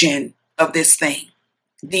origin of this thing.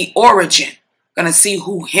 The origin. Going to see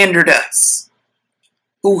who hindered us.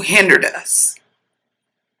 Who hindered us.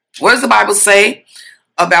 What does the Bible say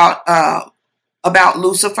about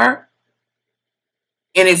Lucifer?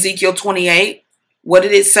 In Ezekiel 28, what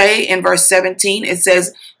did it say in verse 17? It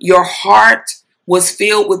says, your heart was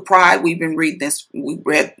filled with pride. We read this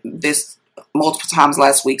multiple times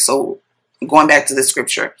last week, so going back to the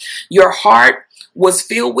scripture. Your heart was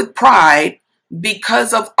filled with pride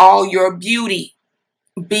because of all your beauty.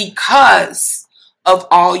 Because of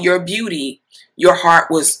all your beauty. Your heart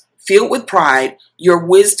was filled with pride. Your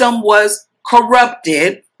wisdom was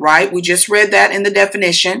corrupted, right? We just read that in the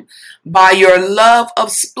definition. By your love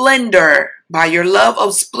of splendor. By your love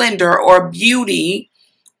of splendor or beauty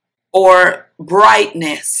or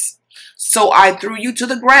brightness. So I threw you to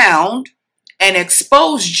the ground and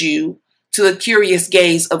exposed you to the curious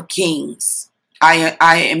gaze of kings.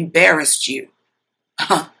 I embarrassed you.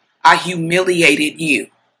 I humiliated you.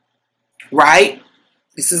 Right?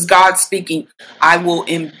 This is God speaking. I will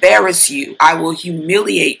embarrass you. I will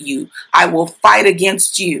humiliate you. I will fight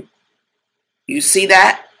against you. You see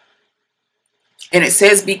that? And it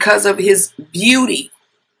says because of his beauty.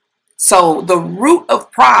 So the root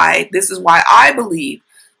of pride, this is why I believe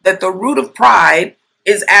that the root of pride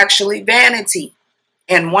is actually vanity.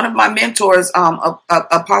 And one of my mentors,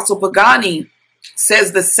 Apostle Pagani,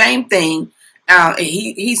 says the same thing.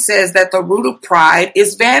 He says that the root of pride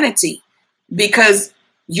is vanity, because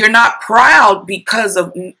you're not proud because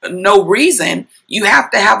of no reason. You have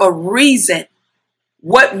to have a reason.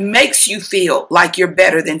 What makes you feel like you're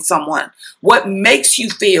better than someone? What makes you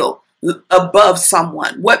feel above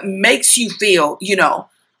someone? What makes you feel,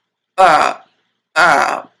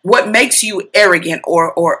 what makes you arrogant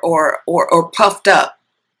or puffed up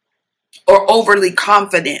or overly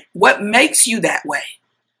confident? What makes you that way?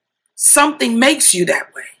 Something makes you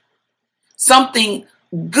that way. Something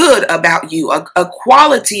good about you, a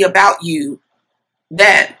quality about you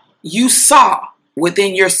that you saw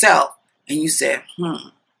within yourself, and you said,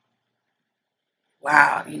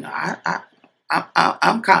 wow,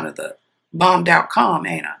 I'm kind of the bombed out calm,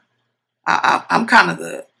 ain't I'm kind of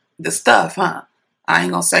the stuff, huh? I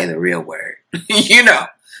ain't gonna say the real word.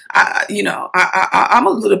 I'm a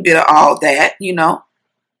little bit of all that,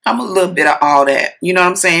 I'm a little bit of all that. You know what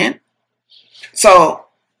I'm saying? So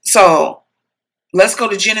let's go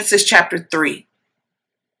to Genesis chapter 3.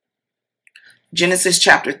 Genesis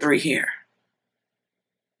chapter 3 here.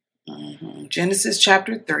 Genesis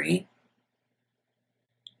chapter 3.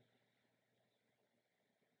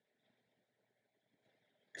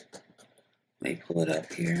 Let me pull it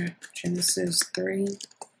up here. Genesis 3.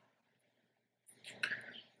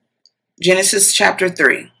 Genesis chapter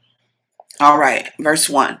 3. All right, verse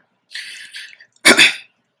 1.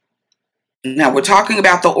 Now we're talking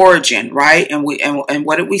about the origin, right? And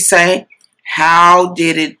what did we say? How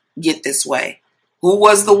did it get this way? Who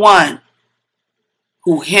was the one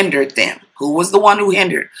who hindered them? Who was the one who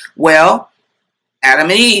hindered? Well, Adam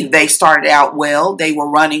and Eve, they started out well. They were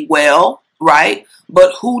running well, right?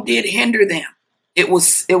 But who did hinder them? It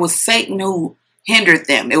was Satan who hindered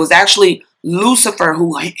them. It was actually Lucifer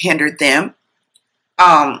who hindered them.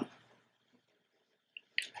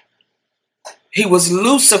 He was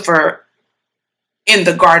Lucifer in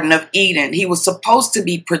the Garden of Eden. He was supposed to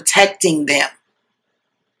be protecting them.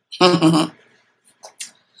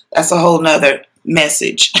 That's a whole nother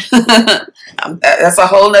message. That's a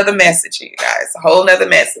whole nother message, you guys. A whole nother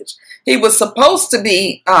message. He was supposed to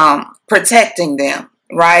be protecting them,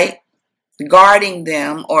 right? Guarding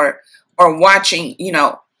them or watching, he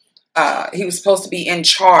was supposed to be in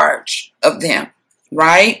charge of them,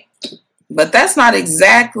 right? But that's not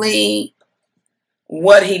exactly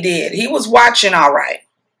what he did. He was watching all right.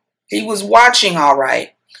 He was watching all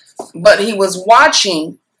right. But he was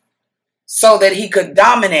watching so that he could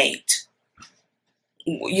dominate.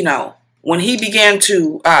 When he began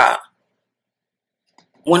to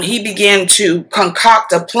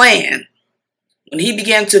concoct a plan,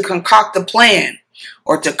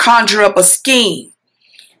 or to conjure up a scheme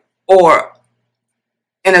or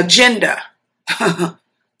an agenda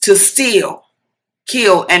to steal,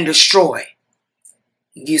 kill, and destroy,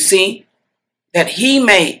 you see, that he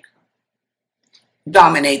may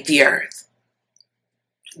dominate the earth.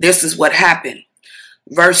 This is what happened.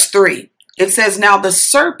 Verse 3, it says, now the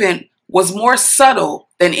serpent was more subtle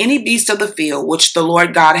than any beast of the field which the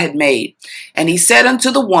Lord God had made. And he said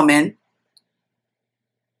unto the woman,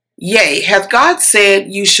 yea, hath God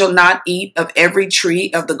said, you shall not eat of every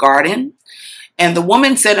tree of the garden? And the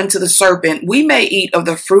woman said unto the serpent, we may eat of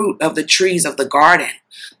the fruit of the trees of the garden,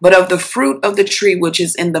 but of the fruit of the tree which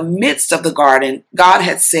is in the midst of the garden, God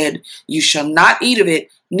hath said, you shall not eat of it,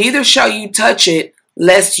 neither shall you touch it,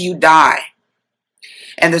 lest you die.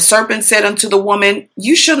 And the serpent said unto the woman,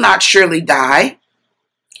 you shall not surely die.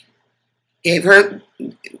 Gave her,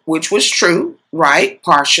 which was true, right,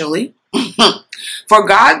 partially. For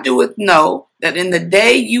God doeth know that in the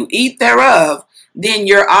day you eat thereof, then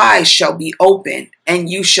your eyes shall be opened, and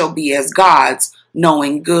you shall be as gods,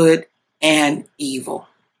 knowing good and evil.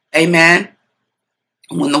 Amen.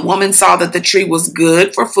 When the woman saw that the tree was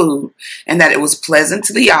good for food, and that it was pleasant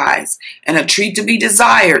to the eyes, and a tree to be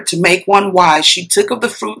desired to make one wise, she took of the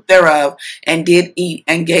fruit thereof, and did eat,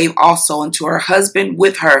 and gave also unto her husband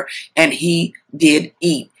with her, and he did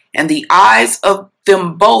eat. And the eyes of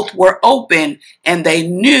them both were open, and they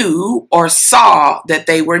knew or saw that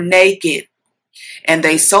they were naked. And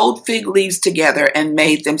they sewed fig leaves together and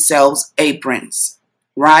made themselves aprons.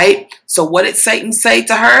 Right? So what did Satan say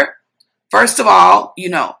to her? First of all,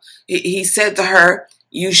 he said to her,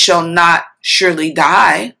 you shall not surely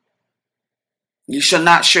die. You shall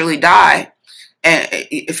not surely die. And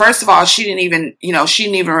first of all, she didn't even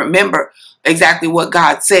remember exactly what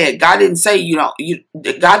God said. God didn't say,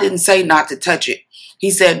 God didn't say not to touch it. He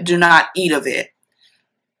said, do not eat of it,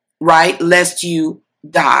 right? Lest you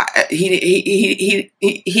die. He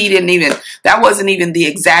didn't even, that wasn't even the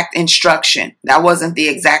exact instruction. That wasn't the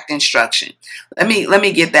exact instruction. Let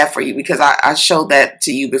me get that for you, because I showed that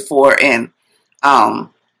to you before, and and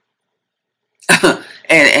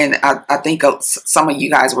I think some of you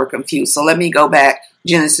guys were confused. So let me go back.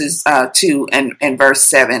 Genesis 2 and verse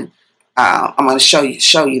 7. I'm going to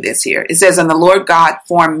show you this here. It says, and the Lord God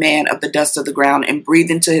formed man of the dust of the ground and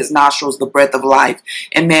breathed into his nostrils the breath of life,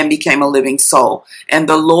 and man became a living soul. And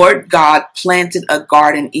the Lord God planted a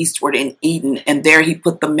garden eastward in Eden, and there he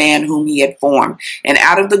put the man whom he had formed. And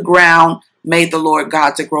out of the ground made the Lord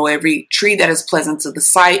God to grow every tree that is pleasant to the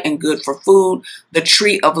sight and good for food, the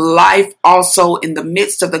tree of life also in the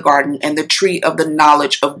midst of the garden, and the tree of the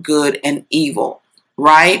knowledge of good and evil.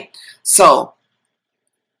 Right? So,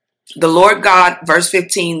 the Lord God, verse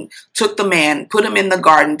 15, took the man, put him in the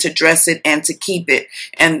garden to dress it and to keep it.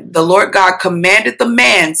 And the Lord God commanded the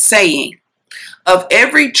man, saying, of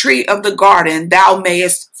every tree of the garden thou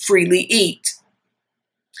mayest freely eat,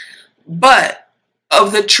 but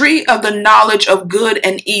of the tree of the knowledge of good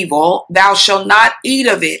and evil thou shalt not eat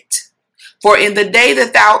of it. For in the day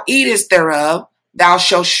that thou eatest thereof, thou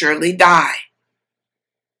shalt surely die.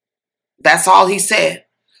 That's all he said.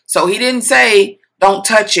 So he didn't say, don't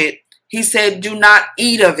touch it. He said, do not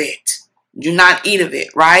eat of it. Do not eat of it,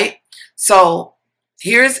 right? So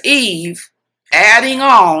here's Eve adding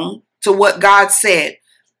on to what God said.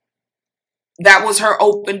 That was her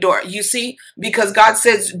open door. You see, because God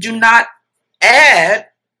says, do not add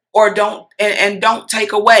or don't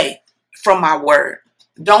take away from my word.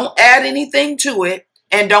 Don't add anything to it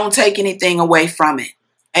and don't take anything away from it.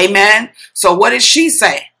 Amen. So what did she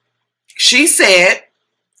say? She said,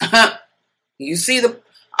 you see,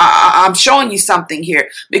 I'm showing you something here,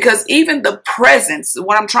 because even the presence,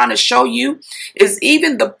 what I'm trying to show you is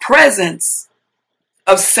even the presence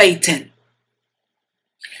of Satan,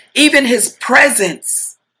 even his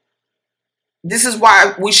presence. This is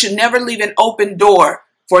why we should never leave an open door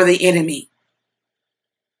for the enemy.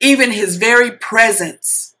 Even his very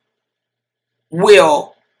presence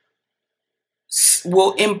will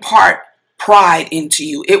impart pride into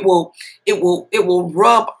you. It will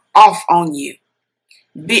rub off on you.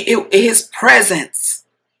 His presence.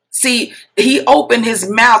 See, he opened his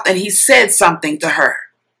mouth and he said something to her.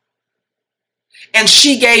 And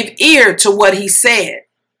she gave ear to what he said.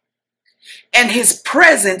 And his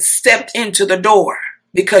presence stepped into the door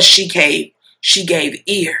because she gave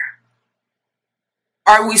ear.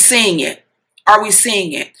 Are we seeing it? Are we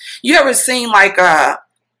seeing it? You ever seen like I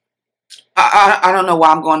don't know why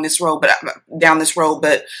I'm going this road, but down this road,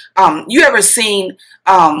 but you ever seen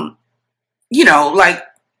like,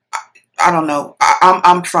 I don't know,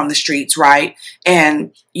 I'm from the streets, right?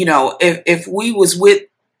 And if we was with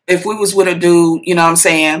a dude, you know what I'm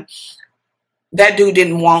saying, that dude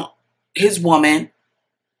didn't want his woman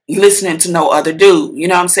listening to no other dude. You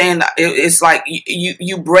know what I'm saying? It's like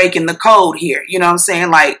you breaking the code here. You know what I'm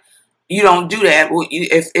saying? Like, you don't do that. Well,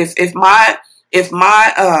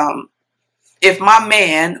 if my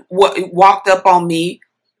man walked up on me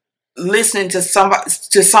listening to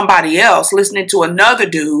somebody else, listening to another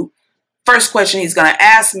dude, first question he's going to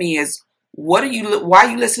ask me is, why are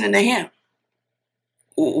you listening to him?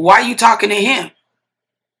 Why are you talking to him?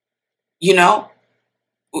 You know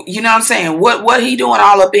what I'm saying? What he doing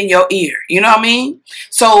all up in your ear? You know what I mean?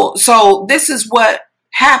 So this is what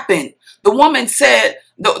happened. The woman said,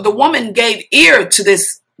 the woman gave ear to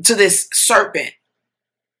this serpent,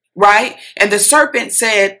 right? And the serpent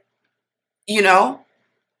said, yay.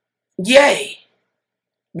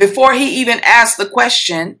 Before he even asked the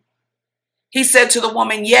question, he said to the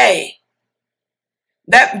woman, yay.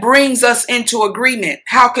 That brings us into agreement.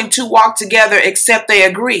 How can two walk together except they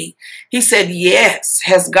agree? He said, yes.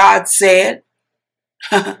 Has God said?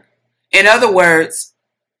 In other words,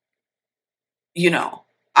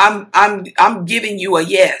 I'm giving you a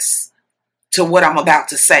yes to what I'm about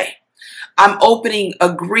to say. I'm opening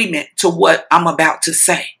agreement to what I'm about to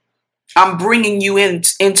say. I'm bringing you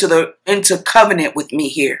into covenant with me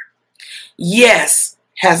here. Yes.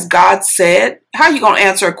 Has God said? How you going to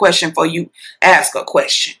answer a question before you ask a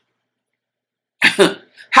question?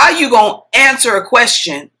 How you going to answer a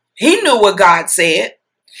question? He knew what God said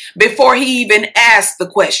before he even asked the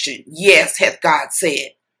question. Yes, hath God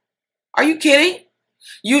said. Are you kidding?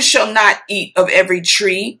 You shall not eat of every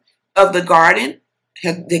tree of the garden.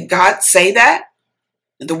 Did God say that?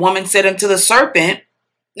 And the woman said unto the serpent,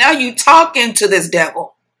 now you talking to this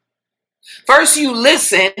devil. First you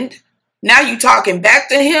listened. Now you talking back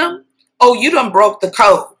to him? Oh, you done broke the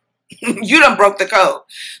code. You done broke the code.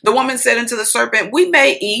 The woman said unto the serpent, we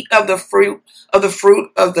may eat of the fruit of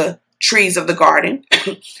the trees of the garden,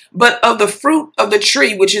 but of the fruit of the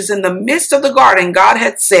tree which is in the midst of the garden, God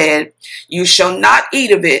had said, you shall not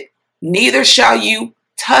eat of it, neither shall you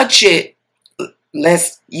touch it,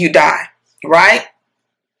 lest you die. Right?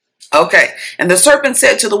 Okay. And the serpent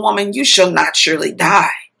said to the woman, you shall not surely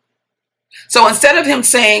die. So instead of him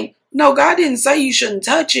saying, no, God didn't say you shouldn't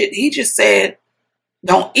touch it, he just said,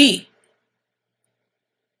 don't eat.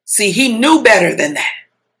 See, he knew better than that.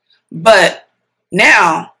 But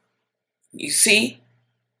now, you see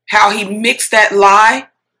how he mixed that lie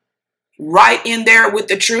right in there with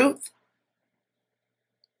the truth?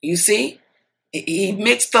 You see? He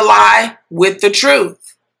mixed the lie with the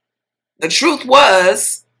truth. The truth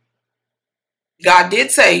was, God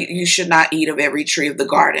did say you should not eat of every tree of the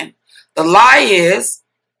garden. The lie is,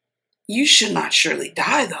 you should not surely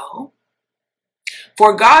die, though.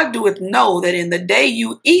 For God doeth know that in the day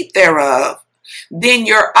you eat thereof, then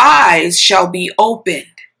your eyes shall be opened,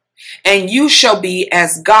 and you shall be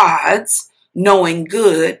as gods, knowing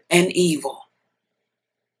good and evil.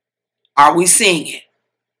 Are we seeing it?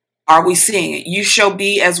 Are we seeing it? You shall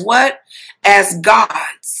be as what? As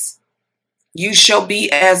gods. You shall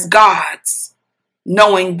be as gods,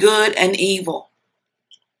 knowing good and evil.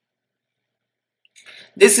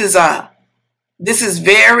 This is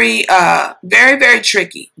very, very, very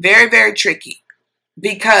tricky. Very, very tricky.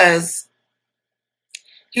 Because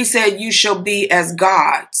he said, you shall be as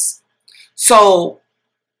gods. So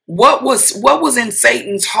what was in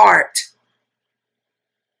Satan's heart?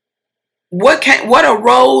 What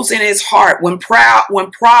arose in his heart when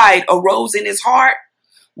pride arose in his heart?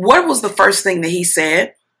 What was the first thing that he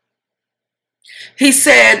said? He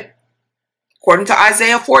said, according to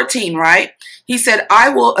Isaiah 14, right? He said, I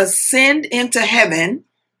will ascend into heaven.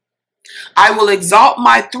 I will exalt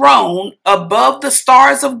my throne above the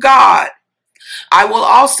stars of God. I will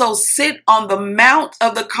also sit on the mount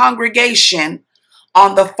of the congregation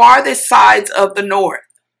on the farthest sides of the north.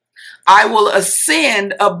 I will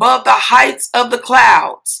ascend above the heights of the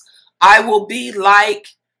clouds. I will be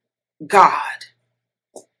like God.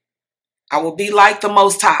 I will be like the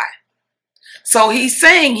Most High. So he's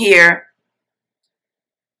saying here,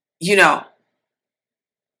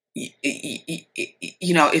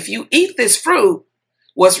 if you eat this fruit,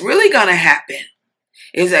 what's really going to happen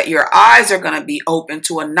is that your eyes are going to be open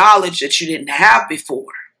to a knowledge that you didn't have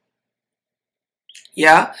before.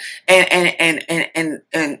 Yeah. And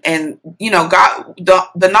God,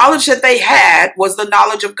 the knowledge that they had was the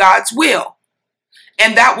knowledge of God's will.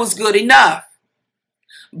 And that was good enough.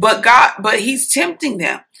 But he's tempting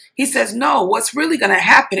them. He says, no, what's really going to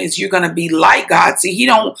happen is you're going to be like God. See, he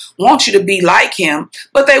don't want you to be like him,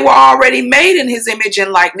 but they were already made in his image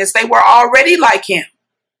and likeness. They were already like him.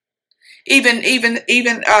 Even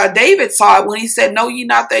David saw it when he said, know ye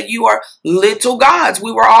not that you are little gods.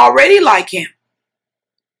 We were already like him.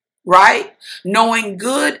 Right? Knowing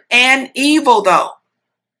good and evil, though.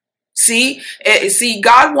 See,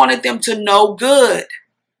 God wanted them to know good.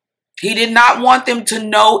 He did not want them to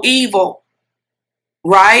know evil.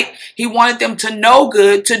 Right? He wanted them to know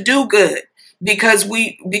good, to do good. Because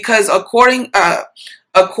according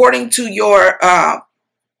to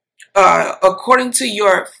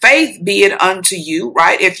your faith be it unto you,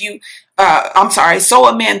 right? So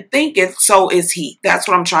a man thinketh, so is he. That's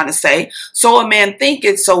what I'm trying to say. So a man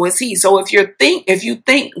thinketh, so is he. So if you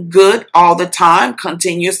think good all the time,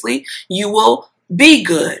 continuously, you will be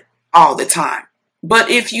good all the time. But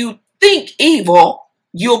if you think evil,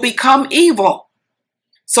 you'll become evil.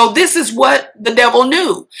 So this is what the devil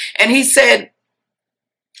knew. And he said,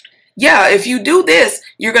 yeah, if you do this,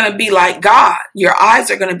 you're going to be like God. Your eyes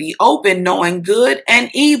are going to be open, knowing good and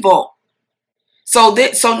evil. So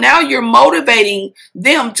now you're motivating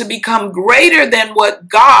them to become greater than what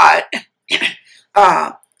God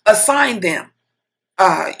assigned them.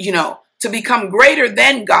 To become greater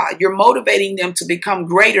than God. You're motivating them to become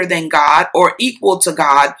greater than God or equal to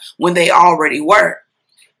God when they already were.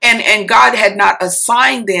 And God had not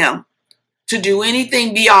assigned them to do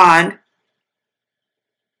anything beyond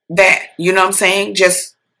that. You know what I'm saying?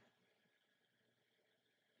 Just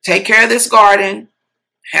take care of this garden,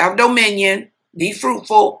 have dominion, be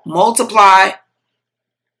fruitful, multiply,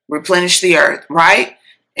 replenish the earth, right?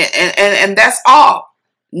 And that's all.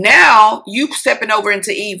 Now you stepping over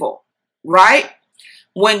into evil, right?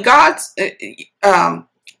 When God's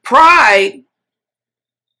pride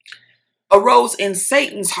arose in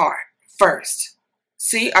Satan's heart first.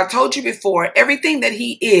 See, I told you before, everything that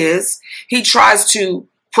he is, he tries to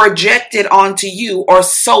project it onto you or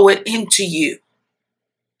sow it into you.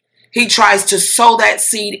 He tries to sow that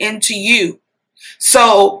seed into you.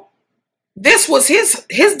 So this was his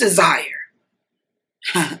desire.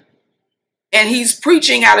 And he's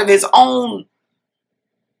preaching out of his own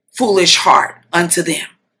foolish heart unto them.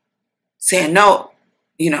 Saying, no,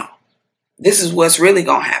 this is what's really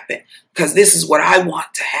going to happen. Because this is what I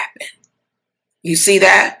want to happen. You see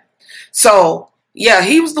that? So, yeah,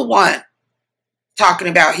 he was the one talking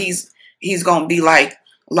about he's going to be like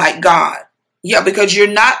God. Yeah, because you're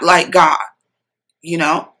not like God. You're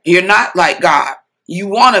not like God. You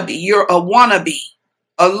want to be. You're a wannabe,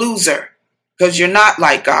 a loser, because you're not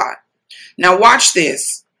like God. Now watch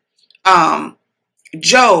this.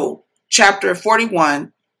 Job chapter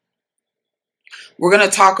 41, We're going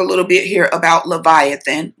to talk a little bit here about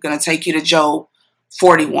Leviathan. I'm going to take you to Job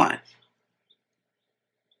 41.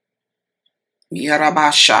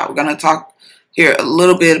 Yarabasha. We're going to talk here a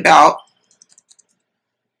little bit about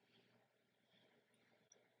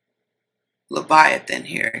Leviathan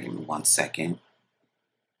here. Give me 1 second.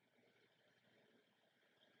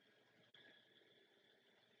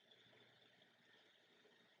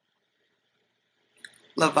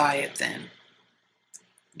 Leviathan.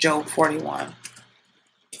 Job 41.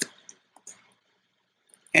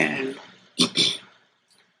 And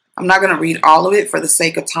I'm not going to read all of it for the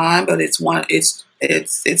sake of time, but it's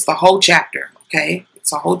the whole chapter, okay?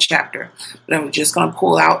 It's a whole chapter. But I'm just going to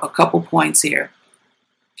pull out a couple points here.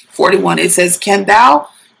 41, it says, "Can thou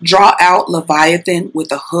draw out Leviathan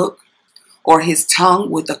with a hook, or his tongue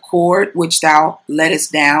with a cord which thou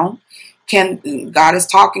lettest down?" God is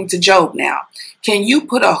talking to Job now. "Can you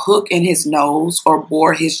put a hook in his nose, or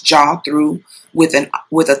bore his jaw through with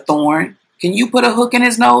a thorn? Can you put a hook in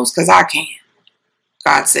his nose? Because I can."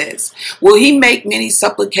 God says, "Will he make many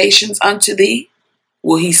supplications unto thee?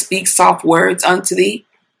 Will he speak soft words unto thee?"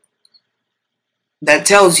 That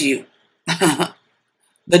tells you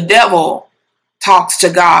the devil talks to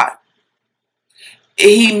God.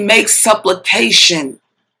 He makes supplication.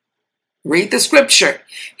 Read the scripture.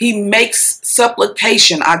 He makes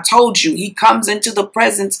supplication. I told you, he comes into the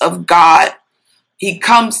presence of God. He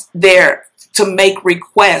comes there to make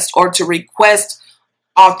request, or to request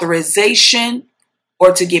authorization,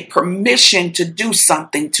 or to get permission to do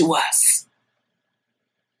something to us.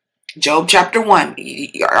 Job chapter 1.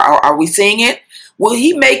 Are we seeing it? "Will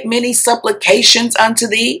he make many supplications unto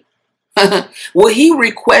thee?" Will he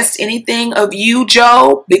request anything of you,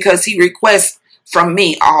 Job? Because he requests from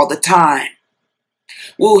me all the time.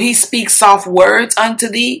 "Will he speak soft words unto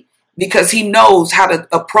thee?" Because he knows how to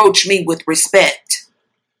approach me with respect.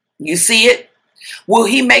 You see it? "Will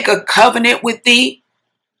he make a covenant with thee?"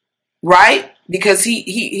 Right? Because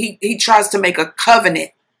he tries to make a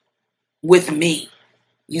covenant with me.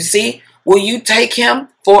 You see? Will you take him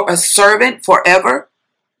for a servant forever?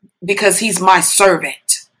 Because he's my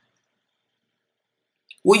servant.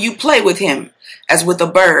 Will you play with him as with a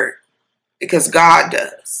bird? Because God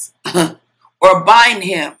does. Or bind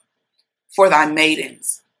him for thy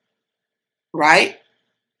maidens. Right?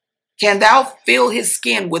 "Can thou fill his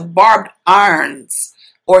skin with barbed irons,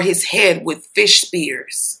 or his head with fish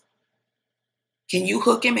spears?" Can you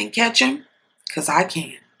hook him and catch him? Because I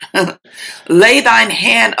can. "Lay thine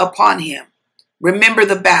hand upon him. Remember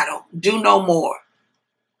the battle. Do no more.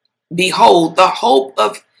 Behold, the hope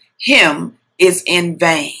of him is in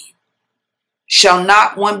vain. Shall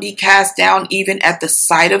not one be cast down even at the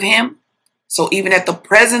sight of him?" So even at the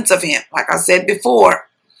presence of him, like I said before,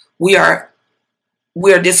 we are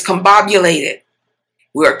discombobulated.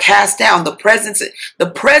 We are cast down. The presence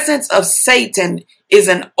of Satan is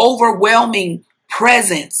an overwhelming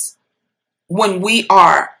presence when we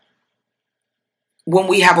have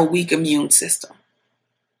a weak immune system.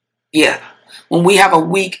 Yeah, when we have a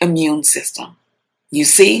weak immune system. You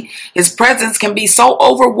see, his presence can be so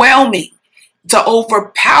overwhelming to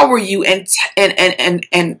overpower you and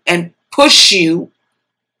push you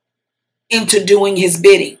into doing his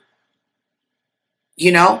bidding.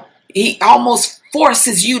 You know, he almost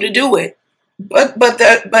forces you to do it,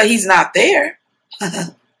 but he's not there.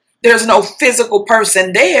 There's no physical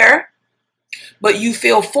person there, but you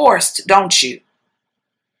feel forced, don't you?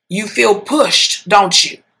 You feel pushed, don't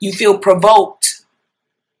you? You feel provoked.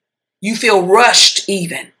 You feel rushed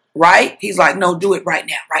even, right? He's like, "No, do it right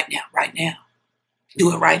now, right now, right now.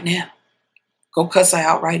 Do it right now. Go cuss her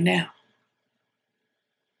out right now.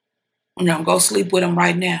 No, go sleep with him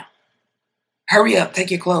right now. Hurry up,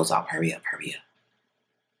 take your clothes off. Hurry up, hurry up."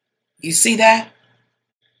 You see that?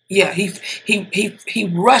 Yeah, he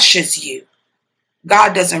rushes you.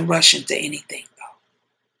 God doesn't rush into anything though.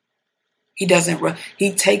 He doesn't rush.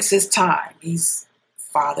 He takes his time. He's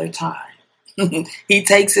Father Time. He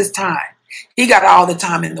takes his time. He got all the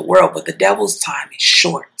time in the world, but the devil's time is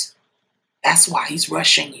short. That's why he's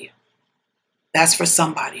rushing you. That's for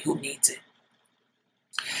somebody who needs it.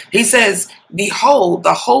 He says, "Behold,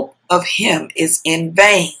 the hope of him is in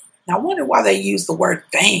vain." Now, I wonder why they use the word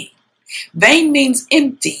vain. Vain means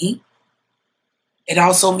empty. It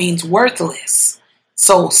also means worthless.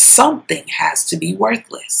 So something has to be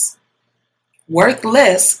worthless.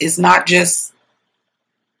 Worthless is not just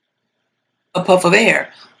a puff of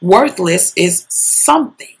air. Worthless is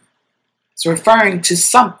something. It's referring to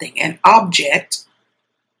something, an object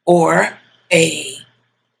or a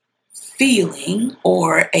feeling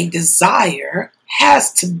or a desire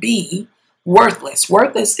has to be worthless.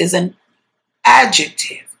 Worthless is an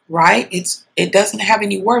adjective. right? It doesn't have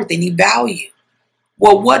any worth, any value.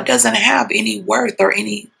 Well, what doesn't have any worth or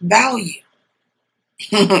any value?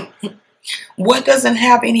 What doesn't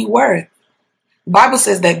have any worth? The Bible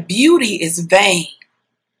says that beauty is vain.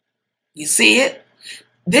 You see it?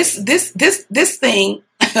 This thing,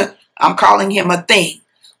 I'm calling him a thing,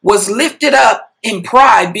 was lifted up in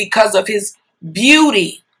pride because of his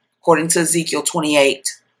beauty, according to Ezekiel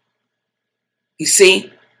 28. You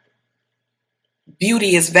see?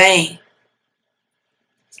 Beauty is vain.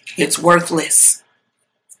 It's worthless.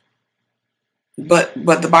 But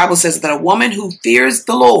the Bible says that a woman who fears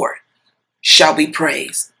the Lord shall be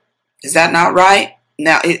praised. Is that not right?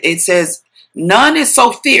 Now it says, none is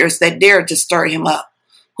so fierce that dared to stir him up.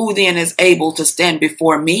 Who then is able to stand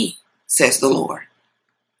before me, says the Lord.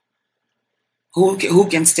 Who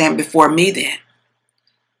can stand before me then?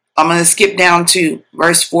 I'm going to skip down to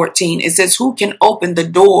verse 14. It says, who can open the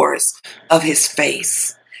doors of his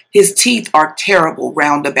face? His teeth are terrible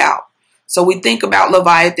round about. So we think about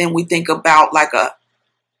Leviathan, we think about like a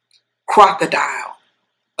crocodile,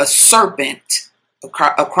 a serpent. A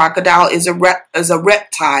crocodile is a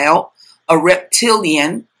reptile, a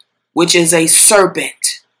reptilian, which is a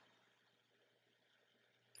serpent.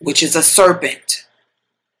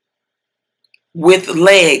 With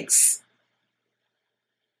legs.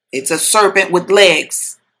 It's a serpent with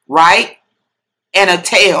legs, right? And a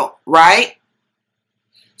tail, right?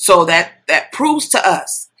 So that proves to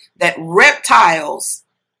us that reptiles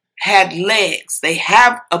had legs. They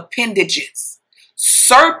have appendages.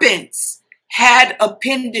 Serpents had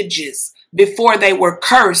appendages before they were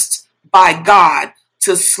cursed by God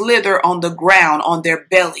to slither on the ground on their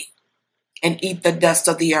belly and eat the dust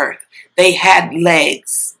of the earth. They had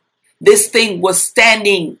legs. This thing was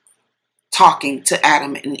standing, talking to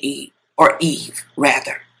Adam and Eve, or Eve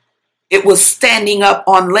rather. It was standing up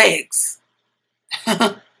on legs.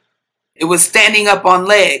 It was standing up on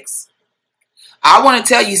legs. I want to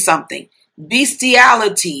tell you something.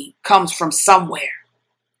 Bestiality comes from somewhere.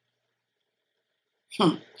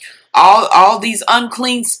 All these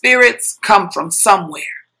unclean spirits come from somewhere.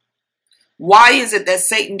 Why is it that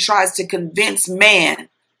Satan tries to convince man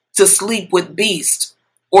to sleep with beast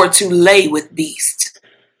or to lay with beast?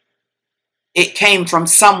 It came from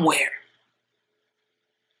somewhere.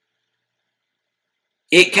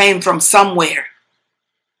 It came from somewhere.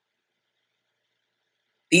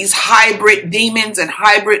 These hybrid demons and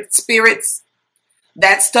hybrid spirits,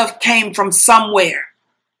 that stuff came from somewhere.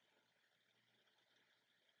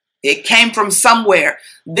 It came from somewhere.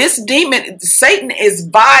 This demon, Satan, is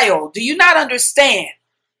vile. Do you not understand?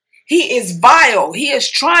 He is vile. He is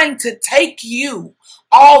trying to take you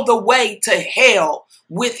all the way to hell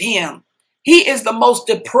with him. He is the most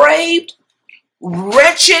depraved,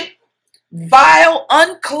 wretched, vile,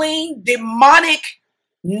 unclean, demonic,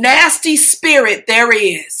 nasty spirit there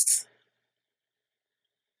is.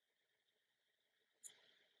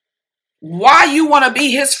 Why you want to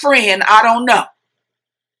be his friend, I don't know.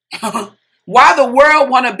 Why the world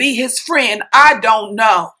want to be his friend, I don't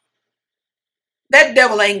know. That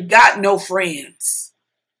devil ain't got no friends.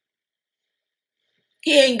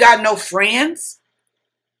 He ain't got no friends.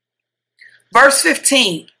 Verse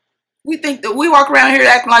 15. We think that we walk around here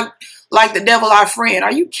acting like the devil our friend.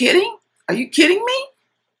 Are you kidding? Are you kidding me?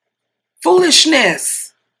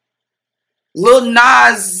 Foolishness. Lil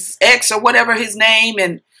Nas X or whatever his name,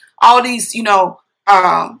 and all these,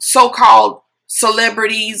 so-called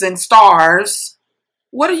celebrities and stars.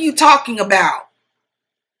 What are you talking about?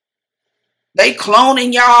 They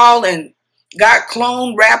cloning y'all and got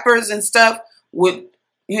clone rappers and stuff with,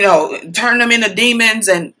 turn them into demons.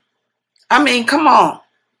 And I mean, come on.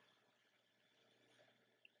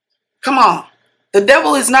 Come on. The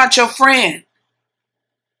devil is not your friend.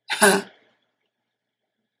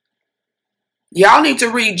 Y'all need to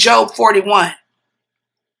read Job 41.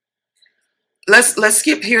 Let's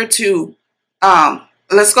skip here to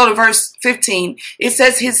let's go to verse 15. It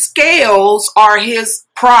says his scales are his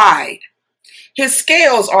pride. His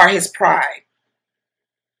scales are his pride.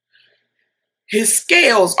 His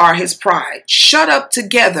scales are his pride, shut up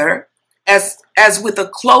together as with a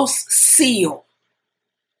close seal.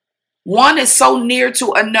 One is so near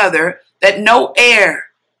to another that no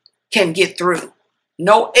air can get through.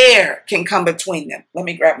 No air can come between them. Let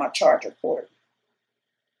me grab my charger cord.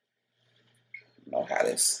 I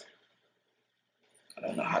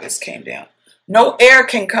don't know how this came down. No air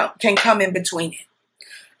can come in between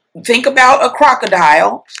it. Think about a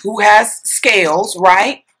crocodile who has scales,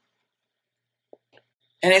 right?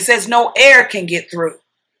 And it says no air can get through.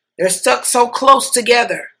 They're stuck so close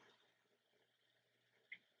together.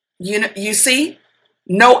 You see?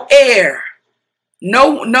 No air.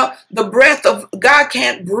 No, the breath of God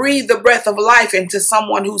can't breathe the breath of life into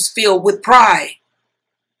someone who's filled with pride.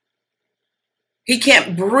 He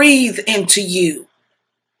can't breathe into you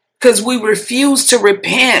because we refuse to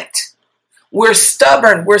repent. We're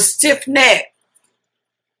stubborn. We're stiff-necked.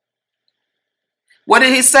 What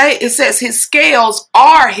did he say? It says his scales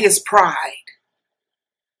are his pride.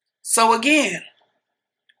 So again,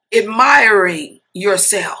 admiring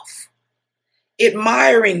yourself.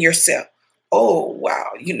 Admiring yourself. Oh,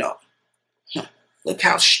 wow, look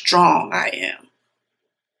how strong I am.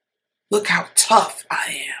 Look how tough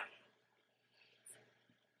I am.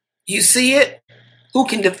 You see it? Who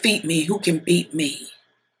can defeat me? Who can beat me?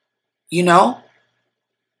 Remember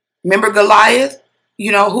Goliath?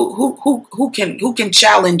 Who can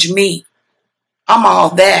challenge me? I'm all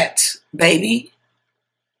that, baby.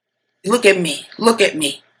 Look at me. Look at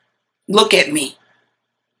me. Look at me.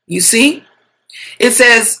 You see? It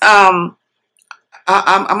says, I'm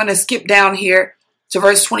going to skip down here to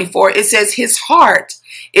verse 24. It says, his heart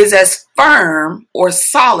is as firm or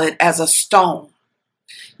solid as a stone,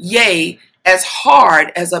 yea, as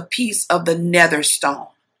hard as a piece of the nether stone.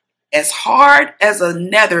 As hard as a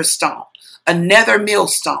nether stone, a nether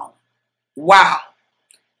millstone. Wow.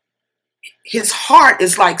 His heart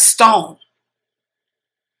is like stone.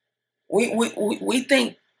 We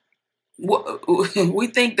think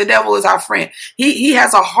the devil is our friend. He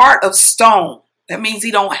has a heart of stone. That means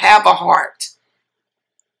he don't have a heart.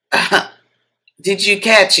 Did you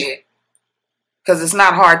catch it? Because it's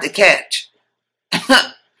not hard to catch.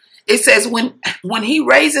 It says when he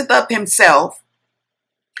raiseth up himself,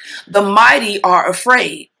 the mighty are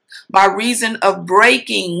afraid. By reason of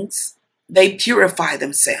breakings, they purify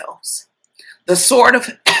themselves. The sword of,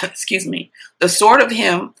 the sword of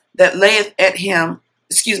him that layeth at him,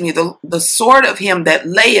 the sword of him that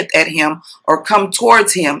layeth at him or come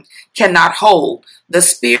towards him cannot hold the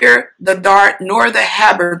spear, the dart, nor the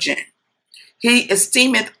habergeon. He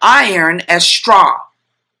esteemeth iron as straw,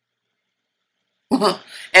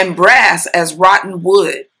 and brass as rotten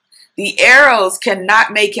wood. The arrows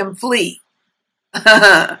cannot make him flee.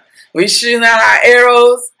 We shoot out our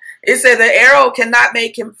arrows. It said the arrow cannot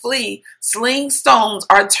make him flee. Sling stones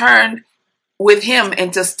are turned with him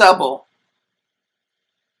into stubble.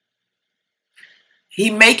 He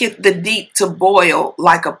maketh the deep to boil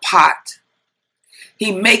like a pot.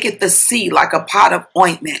 He maketh the sea like a pot of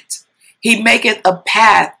ointment. He maketh a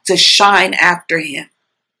path to shine after him.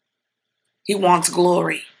 He wants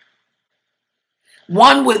glory.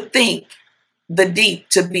 One would think the deep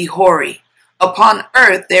to be hoary. Upon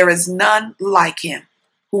earth there is none like him,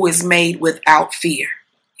 who is made without fear.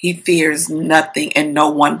 He fears nothing and no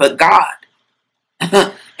one but God.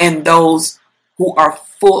 And those who are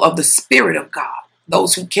full of the Spirit of God,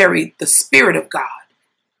 those who carry the Spirit of God,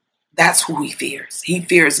 that's who he fears. He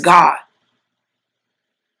fears God.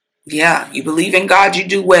 Yeah, you believe in God, you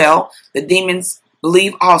do well. The demons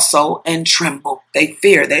believe also and tremble. They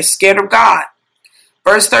fear. They're scared of God.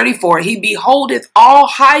 Verse 34, he beholdeth all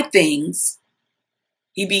high things.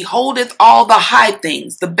 He beholdeth all the high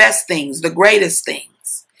things, the best things, the greatest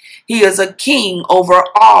things. He is a king over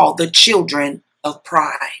all the children of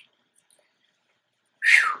pride.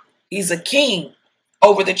 Whew. He's a king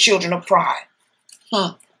over the children of pride.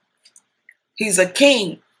 He's a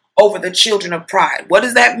king over the children of pride. What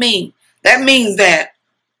does that mean? That means that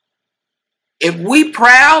if we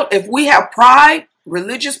have pride,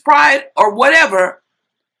 religious pride or whatever,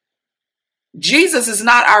 Jesus is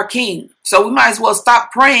not our king. So we might as well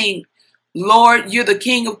stop praying, Lord, you're the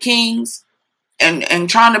King of Kings, and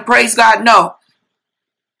trying to praise God. No.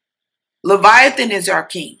 Leviathan is our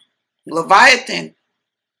king. Leviathan,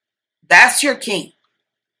 that's your king.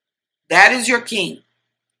 That is your king.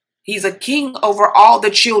 He's a king over all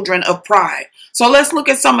the children of pride. So let's look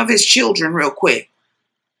at some of his children real quick.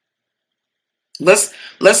 Let's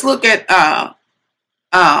look at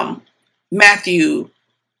Matthew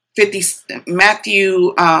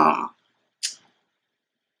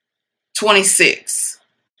 26.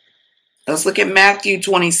 Let's look at Matthew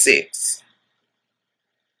 26.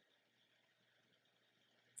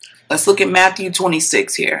 Let's look at Matthew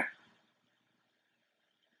 26 here.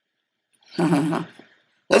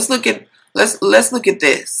 Let's look at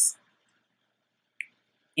this.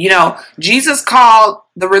 Jesus called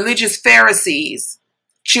the religious Pharisees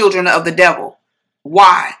children of the devil.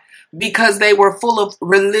 Why? Because they were full of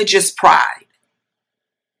religious pride.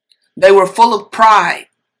 They were full of pride,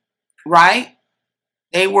 right?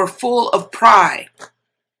 They were full of pride.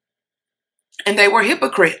 And they were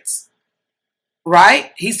hypocrites,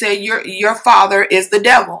 right? He said, your father is the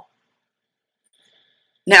devil.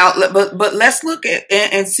 Now, but let's look at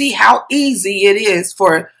and see how easy it is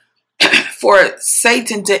for for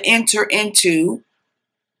Satan to enter into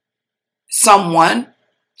someone,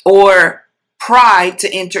 or pride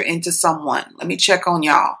to enter into someone. Let me check on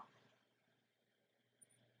y'all.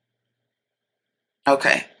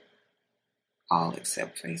 Okay. All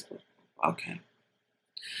except Facebook. Okay.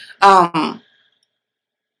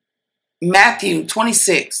 Matthew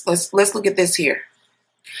 26. Let's look at this here.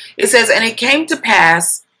 It says, and it came to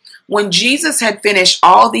pass when Jesus had finished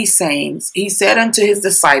all these sayings, he said unto his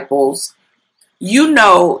disciples, you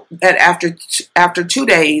know that after 2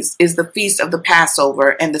 days is the feast of the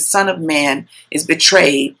Passover, and the Son of Man is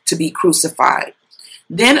betrayed to be crucified.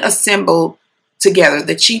 Then assembled together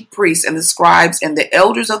the chief priests and the scribes and the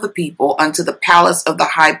elders of the people unto the palace of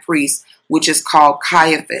the high priest, which is called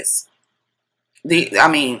Caiaphas.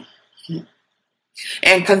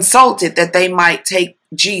 And consulted that they might take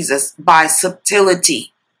Jesus by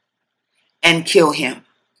subtlety and kill him.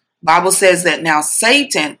 Bible says that now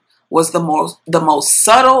Satan was the most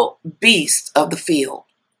subtle beast of the field.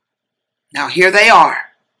 Now here they are,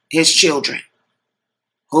 his children.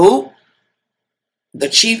 Who? The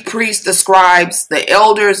chief priests, the scribes, the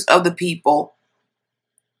elders of the people,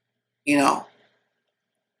 the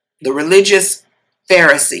religious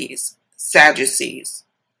Pharisees, Sadducees,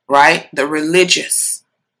 right? The religious.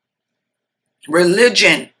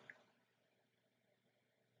 Religion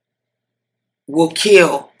will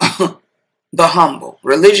kill the humble.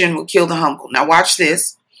 Religion will kill the humble. Now watch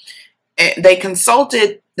this. They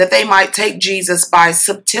consulted that they might take Jesus by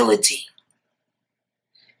subtlety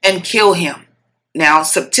and kill him. Now,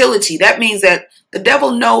 subtlety, that means that the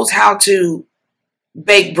devil knows how to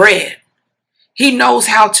bake bread. He knows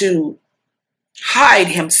how to hide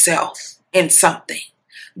himself in something,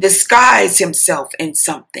 disguise himself in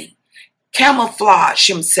something, camouflage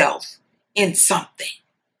himself in something,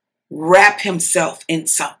 wrap himself in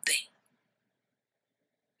something.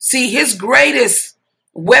 See, his greatest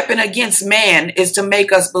weapon against man is to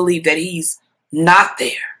make us believe that he's not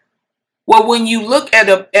there. Well, when you look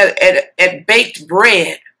at baked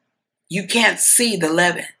bread, you can't see the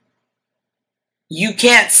leaven. You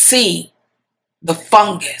can't see the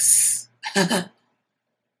fungus.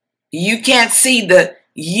 You can't see the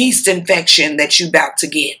yeast infection that you're about to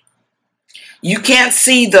get. You can't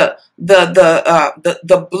see the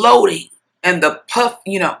bloating and the puff.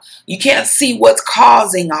 You can't see what's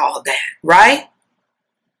causing all that, right?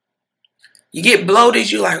 You get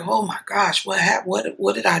bloated, you're like, oh my gosh, what happened?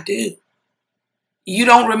 What did I do? You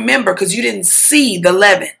don't remember because you didn't see the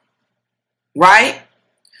leaven, right?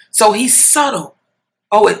 So he's subtle.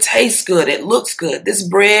 Oh, it tastes good. It looks good. This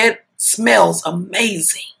bread smells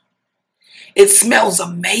amazing. It smells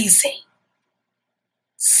amazing.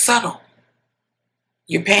 Subtle.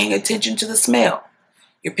 You're paying attention to the smell.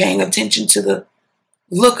 You're paying attention to the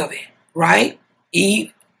look of it, right?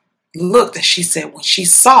 Eve looked and she said when she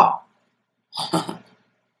saw that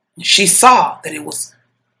it was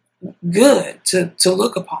good to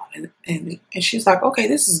look upon, and she's like, okay,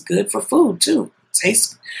 this is good for food too.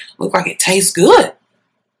 Look like it tastes good.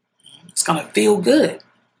 It's gonna feel good.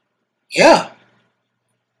 Yeah.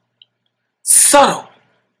 Subtle.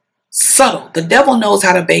 The devil knows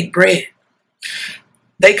how to bake bread.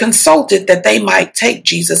 They consulted that they might take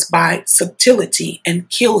Jesus by subtlety and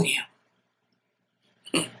kill him.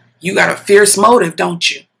 You got a fierce motive, don't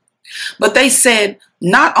you? But they said,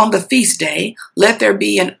 not on the feast day, lest there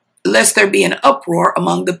be an uproar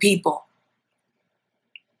among the people.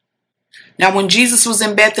 Now when Jesus was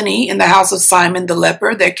in Bethany in the house of Simon the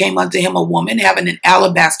leper, there came unto him a woman having an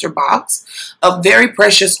alabaster box of very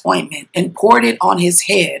precious ointment, and poured it on his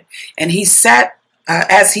head. And he sat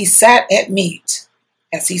as he sat at meat.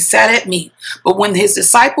 But when his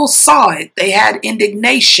disciples saw it, they had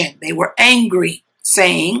indignation. They were angry,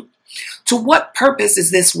 saying, to what purpose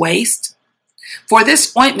is this waste? For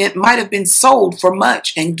this ointment might have been sold for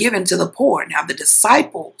much and given to the poor. Now the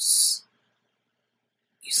disciples,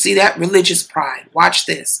 you see that religious pride. Watch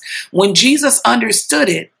this. When Jesus understood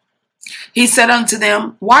it, he said unto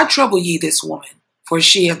them, why trouble ye this woman? For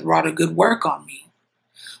she hath wrought a good work on me.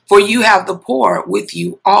 For you have the poor with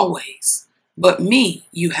you always, but me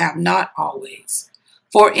you have not always.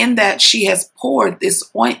 For in that she has poured this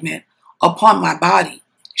ointment upon my body,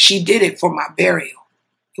 she did it for my burial.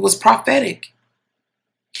 It was prophetic.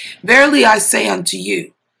 Verily I say unto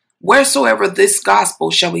you, wheresoever this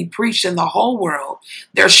gospel shall be preached in the whole world,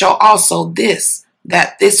 there shall also this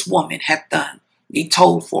woman hath done be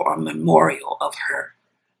told for a memorial of her.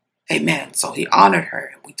 Amen. So he honored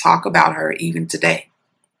her, and we talk about her even today.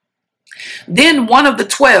 Then one of the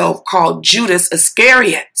 12, called Judas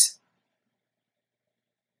Iscariot,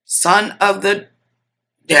 son of the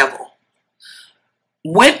devil,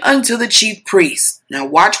 went unto the chief priest. Now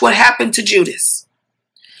watch what happened to Judas.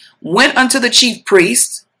 Went unto the chief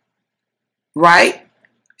priest, right?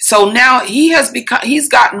 So now he's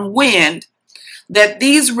gotten wind that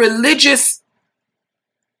these religious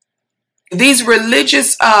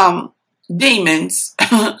demons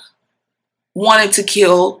wanted to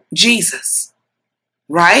kill Jesus,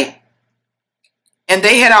 right? And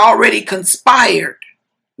they had already conspired,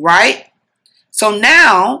 right? So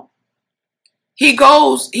now he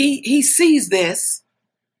goes, he sees this,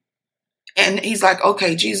 and he's like,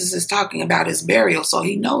 okay, Jesus is talking about his burial, so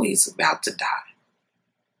he knows he's about to die.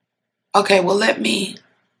 Okay, well, let me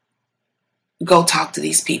go talk to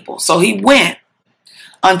these people. So he went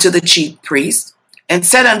unto the chief priest and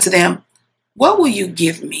said unto them, what will you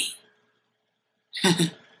give me?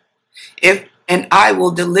 And I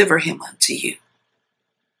will deliver him unto you.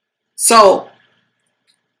 So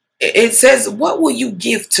it says, what will you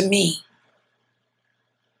give to me?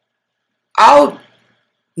 I'll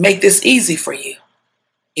make this easy for you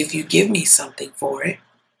if you give me something for it.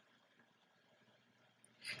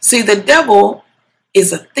 See, the devil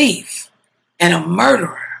is a thief and a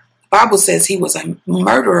murderer. The Bible says he was a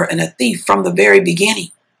murderer and a thief from the very beginning.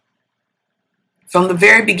 From the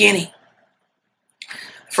very beginning.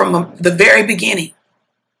 From the very beginning.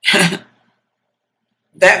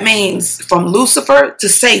 That means from Lucifer to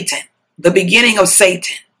Satan, the beginning of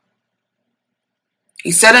Satan.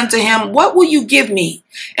 He said unto him, what will you give me?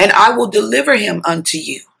 And I will deliver him unto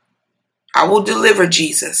you. I will deliver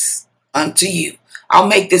Jesus unto you. I'll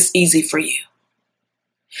make this easy for you.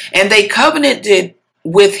 And they covenanted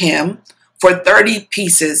with him for 30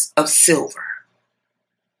 pieces of silver.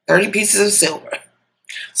 30 pieces of silver.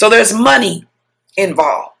 So there's money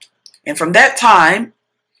involved. And from that time,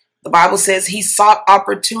 the Bible says he sought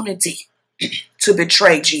opportunity to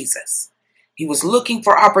betray Jesus. He was looking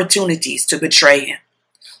for opportunities to betray him.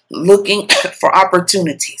 Looking for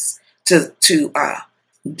opportunities to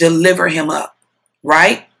deliver him up.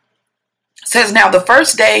 Right? It says, now the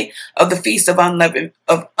first day of the feast of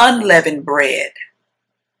unleavened bread.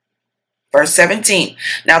 Verse 17.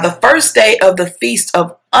 Now the first day of the feast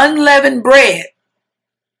of unleavened bread.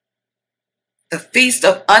 The feast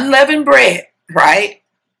of unleavened bread, right?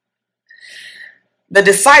 The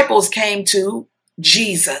disciples came to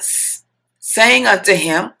Jesus, saying unto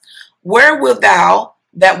him, where wilt thou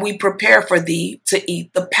that we prepare for thee to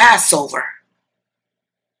eat the Passover?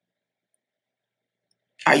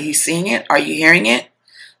 Are you seeing it? Are you hearing it?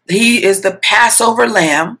 He is the Passover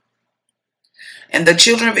lamb. And the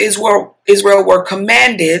children of Israel were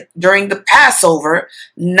commanded during the Passover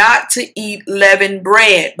not to eat leavened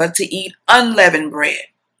bread, but to eat unleavened bread.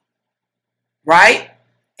 Right?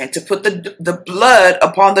 And to put the blood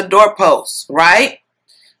upon the doorposts. Right?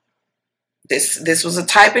 This was a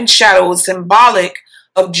type and shadow, was symbolic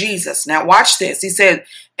of Jesus. Now watch this. He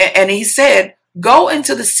said, go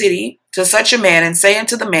into the city to such a man and say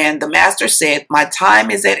unto the man, the master said, my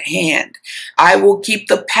time is at hand. I will keep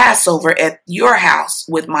the Passover at your house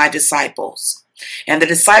with my disciples. And the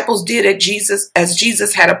disciples did as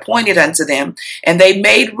Jesus had appointed unto them, and they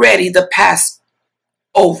made ready the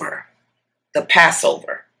Passover. The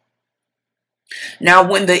Passover. Now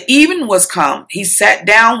when the even was come, he sat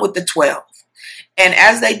down with the 12. And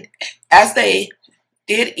as they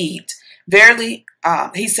did eat, verily,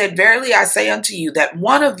 he said, verily I say unto you that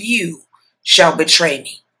one of you shall betray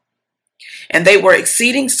me. And they were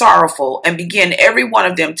exceeding sorrowful, and began every one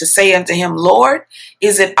of them to say unto him, Lord,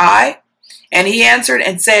 is it I? And he answered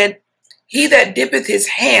and said, he that dippeth his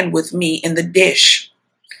hand with me in the dish,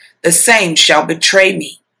 the same shall betray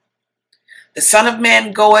me. The Son of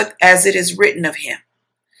Man goeth as it is written of him.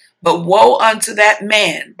 But woe unto that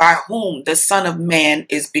man by whom the Son of Man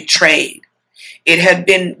is betrayed. It had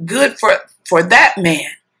been good for that man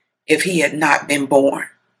if he had not been born.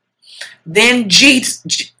 Then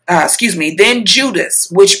Judas,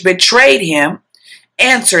 which betrayed him,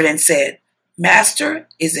 answered and said, Master,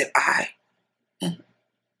 is it I?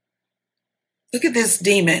 Look at this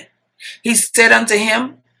demon. He said unto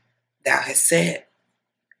him, thou hast said.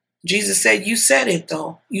 Jesus said, you said it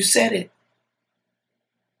though. You said it.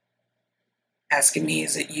 Asking me,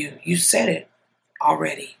 is it you? You said it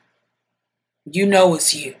already. You know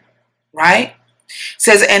it's you, right? It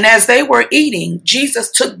says, and as they were eating,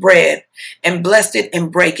 Jesus took bread and blessed it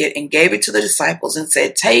and brake it and gave it to the disciples and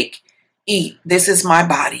said, take, eat, this is my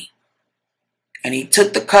body. And he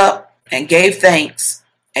took the cup and gave thanks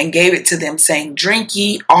and gave it to them, saying, drink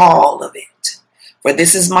ye all of it. For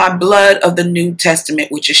this is my blood of the New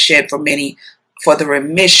Testament, which is shed for many for the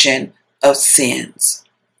remission of sins.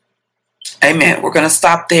 Amen. We're going to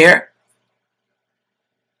stop there.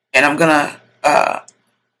 And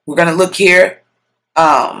we're going to look here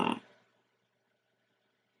at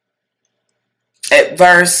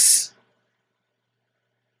verse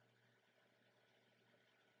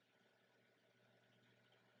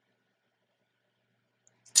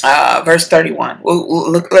 31.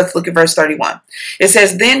 Let's look at verse 31. It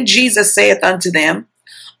says, Then Jesus saith unto them,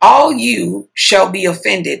 All you shall be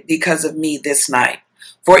offended because of me this night.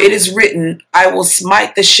 For it is written, I will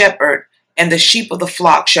smite the shepherd, and the sheep of the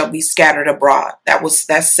flock shall be scattered abroad.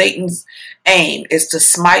 That's Satan's aim, is to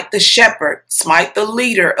smite the shepherd, smite the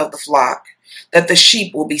leader of the flock, that the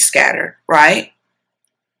sheep will be scattered, right?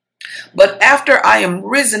 But after I am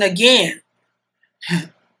risen again,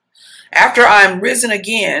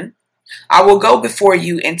 I will go before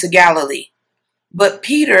you into Galilee. But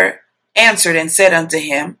Peter answered and said unto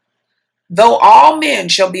him, Though all men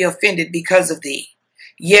shall be offended because of thee,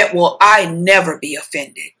 yet will I never be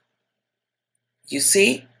offended. You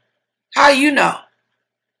see? How you know?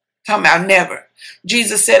 Talking about never.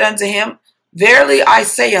 Jesus said unto him, Verily I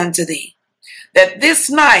say unto thee, that this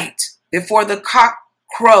night before the cock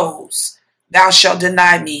crows, thou shalt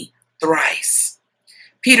deny me thrice.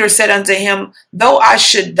 Peter said unto him, Though I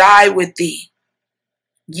should die with thee,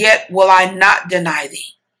 yet will I not deny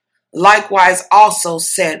thee. Likewise also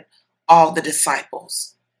said all the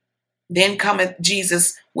disciples. Then cometh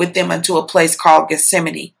Jesus with them unto a place called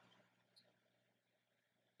Gethsemane.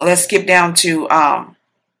 Let's skip down to,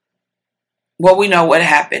 we know what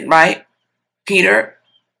happened, right? Peter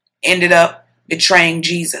ended up betraying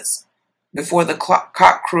Jesus before the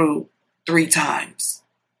cock crew 3 times.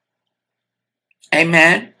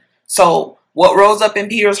 Amen. So what rose up in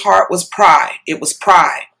Peter's heart was pride. It was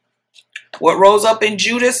pride. What rose up in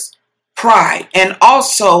Judas? Pride. And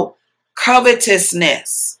also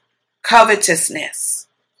covetousness. Covetousness.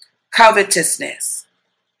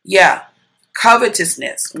 Yeah.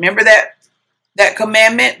 Covetousness. Remember that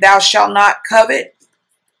commandment, thou shalt not covet?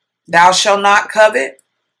 Thou shalt not covet.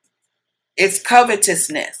 It's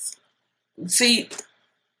covetousness. See,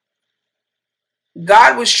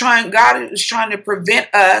 God was trying to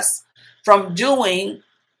prevent us from doing,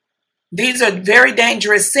 these are very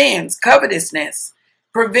dangerous sins, covetousness.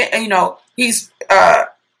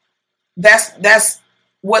 That's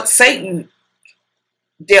what Satan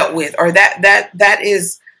dealt with, or that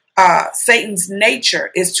is Satan's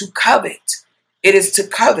nature, is to covet. It is to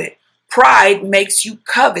covet. Pride makes you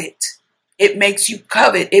covet. It makes you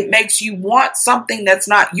covet. It makes you want something that's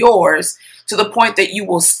not yours, to the point that you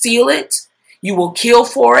will steal it, you will kill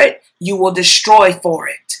for it, you will destroy for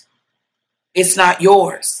it. It's not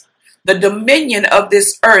yours. The dominion of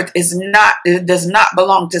this earth does not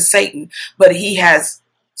belong to Satan, but he has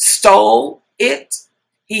stole it,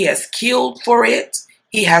 he has killed for it,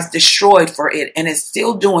 he has destroyed for it, and is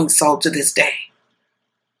still doing so to this day.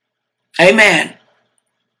 Amen.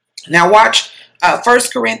 Now watch 1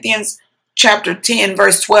 Corinthians chapter 10,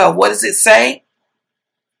 verse 12. What does it say?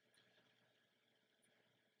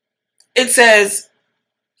 It says,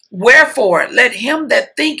 Wherefore, let him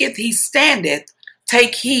that thinketh he standeth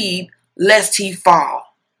take heed lest he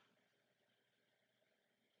fall.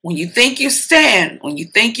 When you think you stand, when you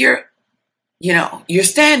think you're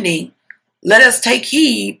standing, let us take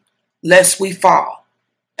heed lest we fall.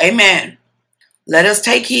 Amen. Let us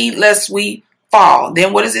take heed lest we fall.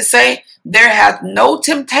 Then what does it say? There hath no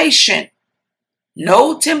temptation,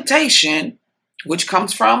 which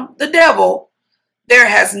comes from the devil. There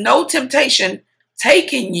has no temptation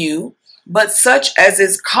taken you, but such as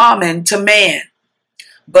is common to man.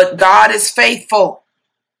 But God is faithful.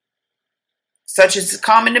 Such as is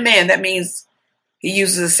common to man. That means he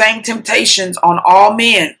uses the same temptations on all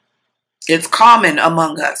men. It's common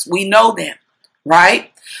among us. We know them,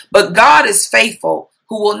 right? But God is faithful,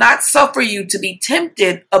 who will not suffer you to be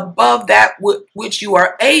tempted above that which you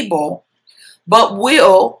are able, but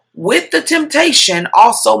will, with the temptation,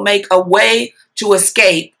 also make a way to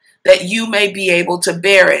escape, that you may be able to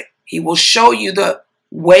bear it. He will show you the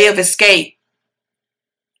way of escape.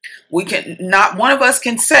 Not one of us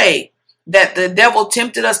can say that the devil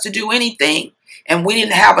tempted us to do anything, and we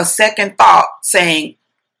didn't have a second thought saying,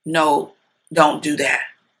 no, don't do that.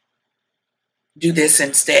 Do this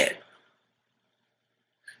instead.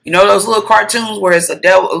 You know those little cartoons where it's a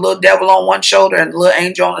little devil on one shoulder and a little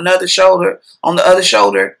angel on another shoulder, on the other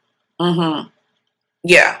shoulder?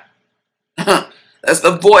 Yeah. That's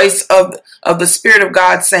the voice of the Spirit of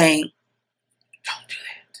God saying, don't do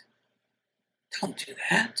that. Don't do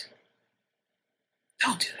that.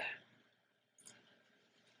 Don't do that.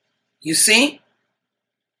 You see?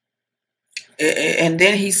 And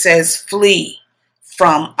then he says, flee.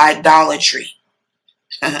 from idolatry.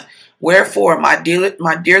 Wherefore, my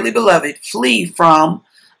dearly beloved, flee from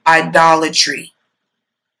idolatry.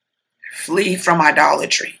 Flee from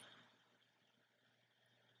idolatry.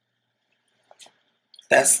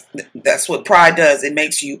 That's what pride does. It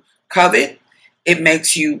makes you covet. It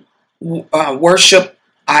makes you worship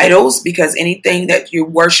idols, because anything that you're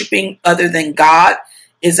worshiping other than God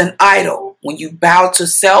is an idol. When you bow to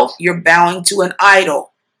self, you're bowing to an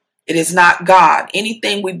idol. It is not God.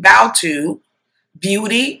 Anything we bow to,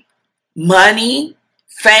 beauty, money,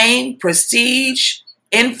 fame, prestige,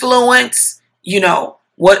 influence,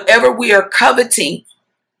 whatever we are coveting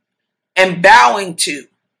and bowing to,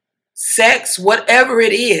 sex, whatever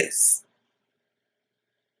it is,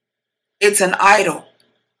 it's an idol.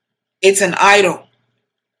 It's an idol.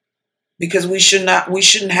 Because we should have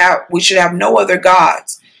no other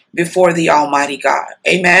gods before the Almighty God.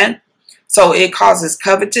 Amen. So it causes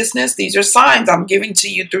covetousness. These are signs I'm giving to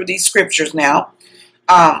you through these scriptures now.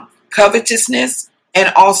 Covetousness,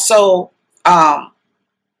 and also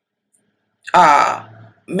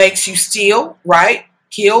makes you steal, right?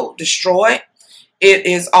 Kill, destroy. It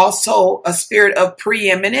is also a spirit of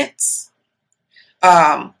preeminence.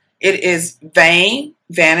 It is vain,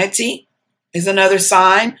 vanity is another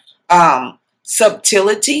sign.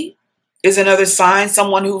 Subtlety is another sign.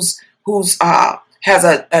 Someone who's has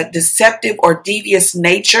a deceptive or devious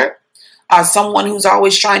nature. Someone who's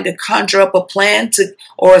always trying to conjure up a plan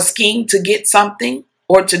or a scheme to get something,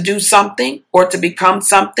 or to do something, or to become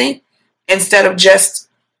something, instead of just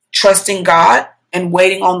trusting God and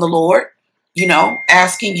waiting on the Lord.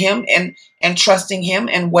 Asking Him and trusting Him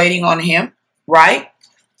and waiting on Him, right?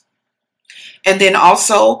 And then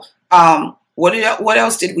also, what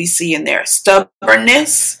else did we see in there?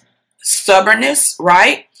 Stubbornness,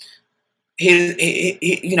 right?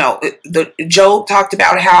 The Job talked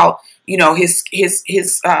about how his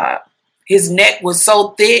neck was so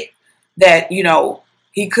thick that he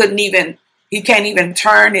can't even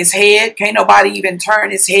turn his head. Can't nobody even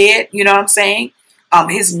turn his head. You know what I'm saying?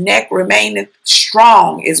 His neck remained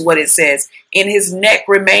strong, is what it says. In his neck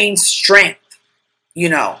remains strength.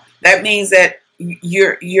 That means that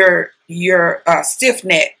you're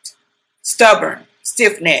stiff-necked, stubborn,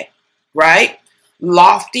 stiff-necked, right?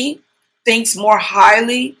 Lofty, thinks more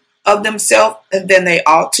highly of themselves than they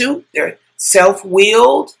ought to. They're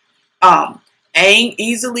self-willed,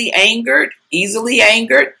 easily angered.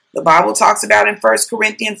 The Bible talks about in 1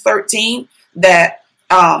 Corinthians 13 that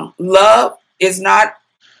love is not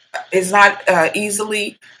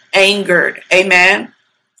easily angered. Amen.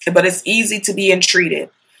 But it's easy to be entreated.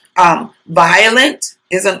 Violence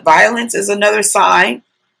is another sign.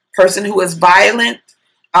 Person who is violent,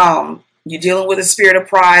 you're dealing with a spirit of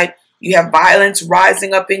pride. You have violence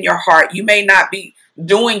rising up in your heart. You may not be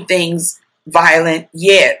doing things violent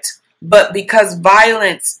yet, but because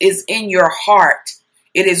violence is in your heart,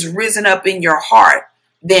 it is risen up in your heart,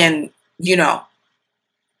 then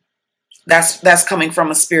that's coming from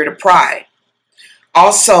a spirit of pride.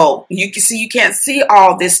 Also, you can't see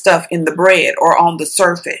all this stuff in the bread or on the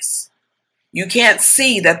surface. You can't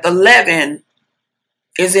see that the leaven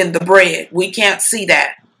is in the bread. We can't see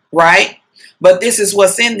that, right? But this is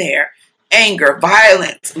what's in there. Anger,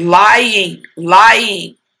 violence, lying,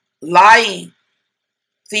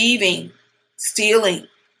 thieving, stealing,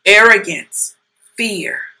 arrogance,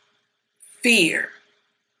 fear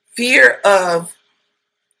of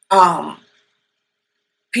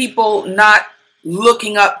people not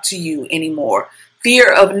looking up to you anymore.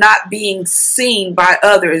 Fear of not being seen by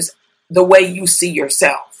others the way you see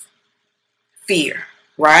yourself. Fear,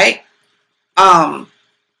 right?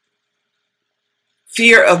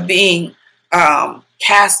 Fear of being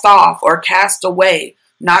cast off or cast away.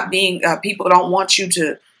 Not being, people don't want you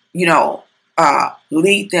to,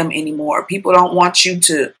 lead them anymore. People don't want you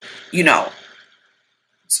to,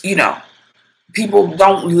 people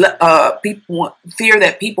don't, people fear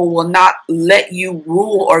that people will not let you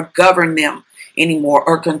rule or govern them anymore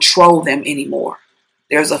or control them anymore.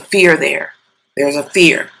 There's a fear there. There's a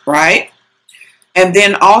fear, right? And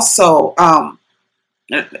then also,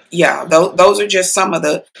 those are just some of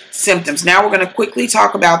the symptoms. Now we're going to quickly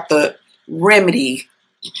talk about the remedies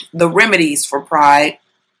for pride.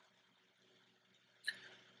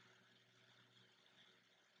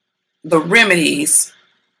 The remedies,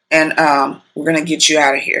 and we're going to get you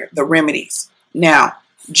out of here. The remedies. Now,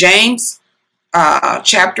 James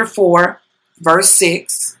chapter 4, verse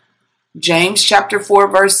 6. James chapter 4,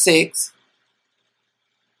 verse 6.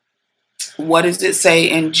 What does it say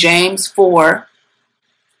in James 4,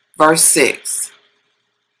 verse 6?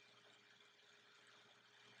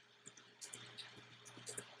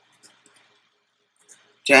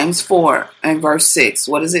 James 4 and verse 6.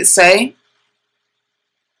 What does it say?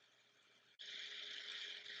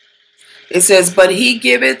 It says, but he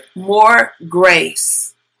giveth more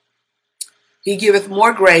grace. He giveth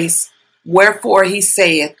more grace. Wherefore he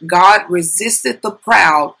saith, God resisteth the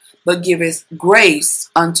proud, but giveth grace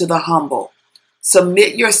unto the humble.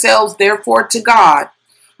 Submit yourselves therefore to God.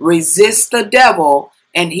 Resist the devil,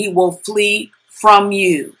 and he will flee from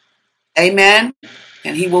you. Amen.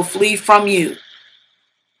 And he will flee from you.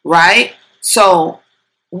 Right? So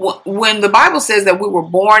when the Bible says that we were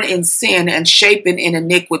born in sin and shapen in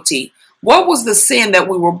iniquity, what was the sin that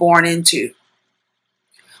we were born into?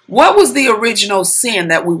 What was the original sin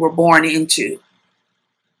that we were born into?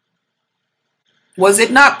 Was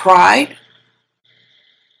it not pride?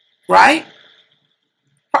 Right?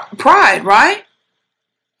 Pride, right?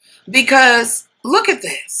 Because look at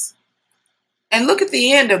this. And look at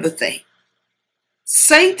the end of the thing.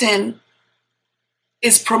 Satan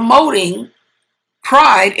is promoting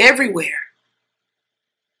pride everywhere.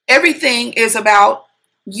 Everything is about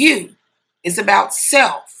you. It's about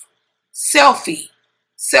self, selfie,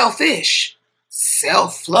 selfish,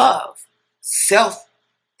 self-love,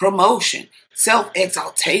 self-promotion,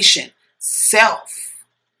 self-exaltation, self,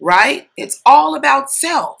 right? It's all about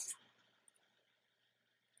self.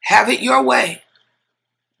 Have it your way.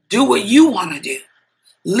 Do what you want to do.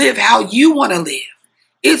 Live how you want to live.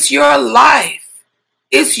 It's your life.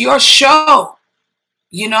 It's your show,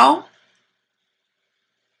 you know?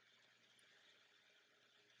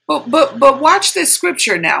 But watch this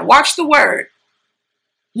scripture now. Watch the word.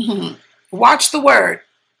 Watch the word.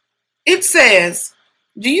 It says,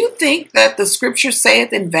 do you think that the scripture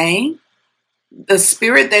saith in vain? The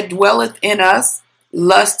spirit that dwelleth in us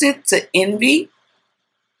lusteth to envy.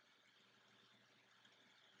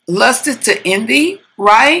 Lusteth to envy,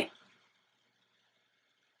 right?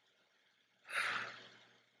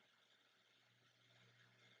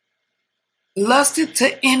 Lusted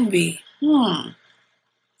to envy.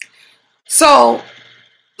 So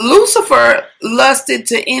Lucifer lusted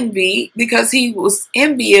to envy because he was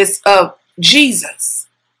envious of Jesus,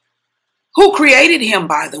 who created him,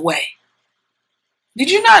 by the way.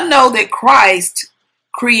 Did you not know that Christ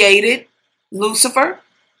created Lucifer?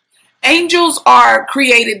 Angels are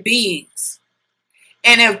created beings.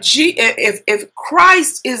 And if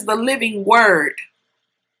Christ is the living word,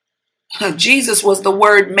 Jesus was the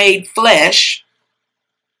word made flesh,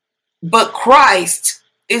 but Christ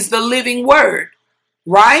is the living word,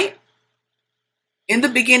 right? In the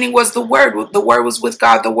beginning was the word. The word was with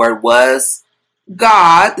God. The word was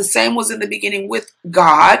God. The same was in the beginning with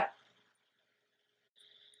God.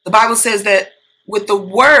 The Bible says that with the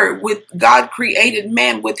word, with God created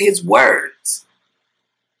man with his words.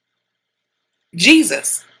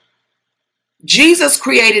 Jesus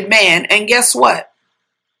created man, and guess what?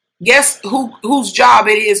 Guess whose job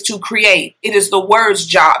it is to create? It is the word's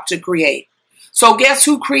job to create. So guess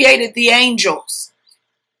who created the angels?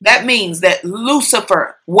 That means that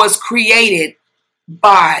Lucifer was created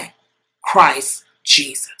by Christ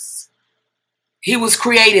Jesus. He was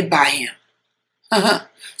created by him.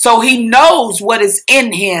 So he knows what is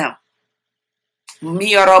in him.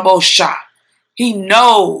 Miyarabosha. He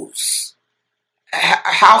knows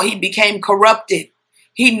how he became corrupted.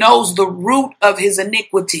 He knows the root of his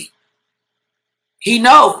iniquity. He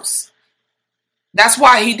knows. That's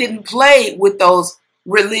why he didn't play with those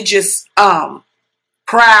religious,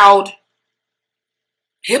 proud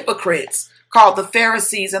hypocrites called the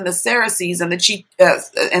Pharisees and the Sadducees and the chief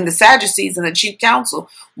and the Sadducees and the chief council.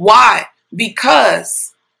 Why?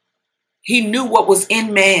 Because he knew what was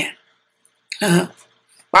in man.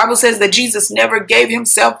 Bible says that Jesus never gave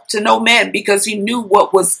himself to no man because he knew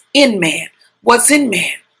what was in man. What's in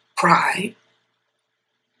man? Pride.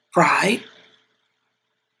 Pride.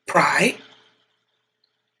 Pride.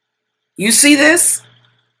 You see this?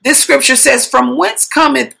 This scripture says, from whence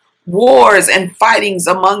cometh wars and fightings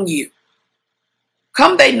among you?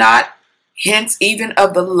 Come they not hence even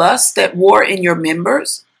of the lust that war in your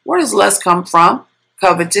members? Where does lust come from?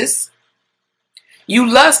 Covetous. You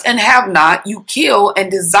lust and have not. You kill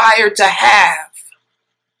and desire to have.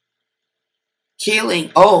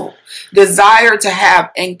 Killing. Oh, desire to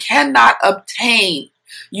have and cannot obtain.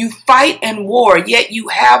 You fight and war, yet you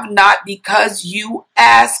have not because you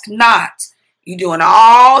ask not. You're doing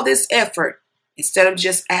all this effort instead of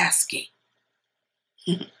just asking.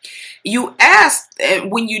 You ask,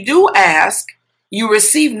 and when you do ask, you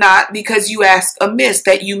receive not because you ask amiss,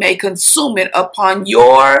 that you may consume it upon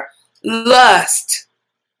your lust.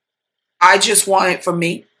 I just want it for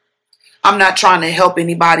me. I'm not trying to help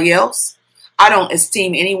anybody else. I don't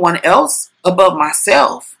esteem anyone else above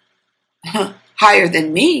myself. higher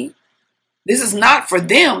than me. This is not for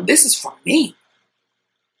them. This is for me.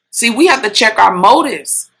 See, we have to check our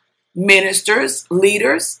motives, ministers,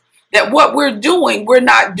 leaders, that what we're doing, we're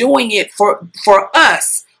not doing it for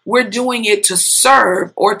us. We're doing it to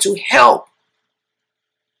serve or to help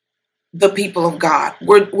the people of God.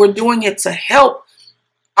 We're doing it to help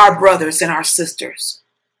our brothers and our sisters.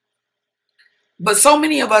 But so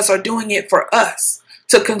many of us are doing it for us,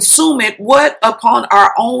 to consume it, what, upon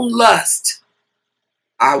our own lust.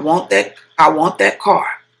 I want that car.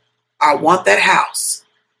 I want that house.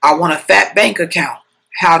 I want a fat bank account.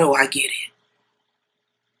 How do I get it?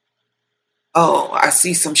 Oh, I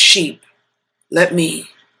see some sheep.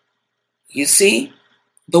 You see,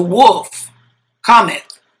 the wolf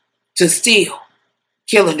cometh to steal,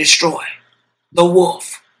 kill, and destroy. The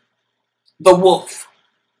wolf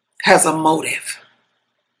has a motive.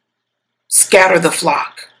 Scatter the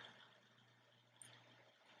flock.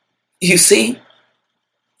 You see,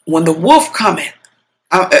 when the wolf cometh,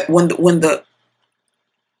 when the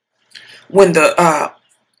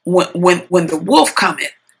wolf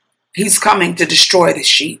cometh, he's coming to destroy the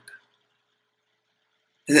sheep.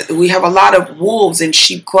 We have a lot of wolves in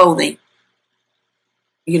sheep clothing,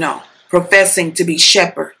 professing to be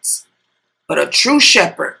shepherds. But a true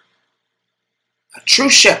shepherd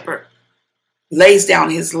lays down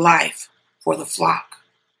his life for the flock,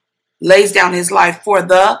 lays down his life for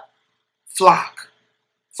the flock,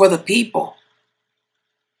 for the people.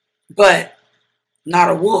 But not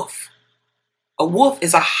a wolf. A wolf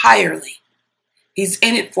is a hireling. He's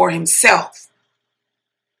in it for himself.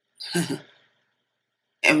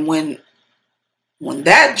 And when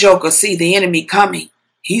that joker see the enemy coming,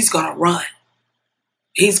 he's going to run.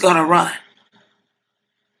 He's going to run.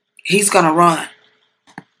 He's going to run.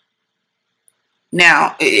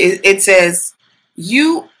 Now, it says,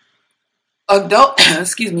 you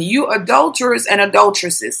adulterers and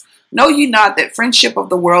adulteresses, know ye not that friendship of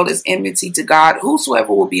the world is enmity to God?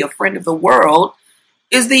 Whosoever will be a friend of the world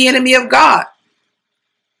is the enemy of God.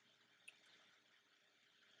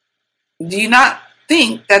 Do you not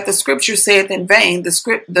think that the scripture saith in vain, the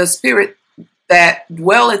spirit that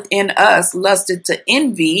dwelleth in us lusted to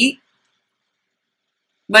envy,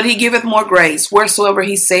 but he giveth more grace? Wheresoever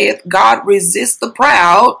he saith, God resists the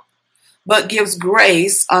proud, but gives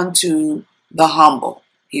grace unto the humble.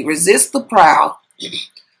 He resists the proud,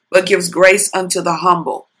 but gives grace unto the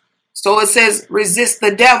humble. So it says, resist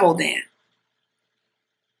the devil then.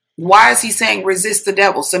 Why is he saying resist the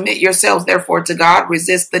devil? Submit yourselves therefore to God,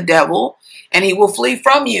 resist the devil, and he will flee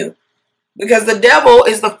from you. Because the devil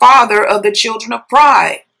is the father of the children of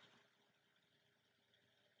pride.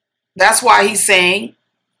 That's why he's saying,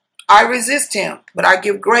 I resist him, but I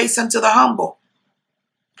give grace unto the humble.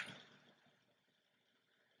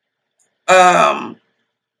 1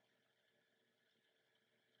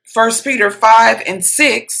 Peter 5 and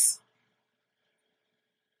 6.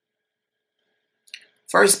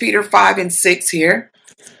 1 Peter 5 and 6 here.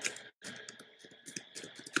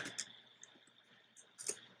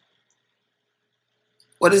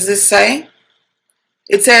 What does this say?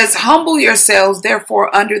 It says, humble yourselves,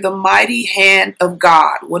 therefore, under the mighty hand of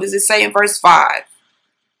God. What does it say in verse 5?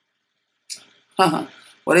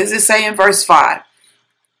 What does it say in verse 5?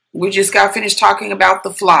 We just got finished talking about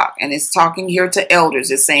the flock, and it's talking here to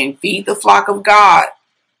elders. It's saying, feed the flock of God.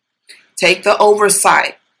 Take the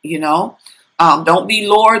oversight, Don't be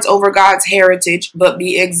lords over God's heritage, but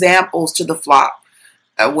be examples to the flock.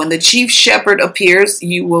 When the chief shepherd appears,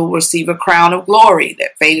 you will receive a crown of glory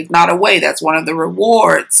that fadeth not away. That's one of the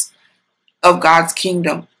rewards of God's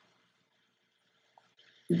kingdom.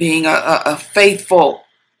 Being a faithful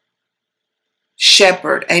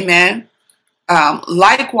shepherd. Amen.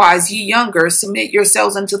 Likewise, ye younger, submit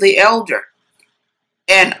yourselves unto the elder.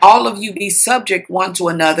 And all of you be subject one to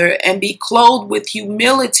another, and be clothed with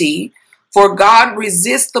humility. For God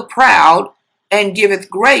resists the proud, and giveth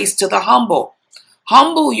grace to the humble.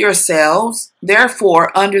 Humble yourselves,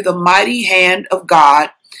 therefore, under the mighty hand of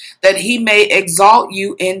God, that he may exalt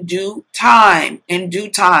you in due time. In due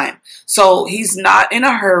time. So he's not in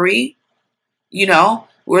a hurry.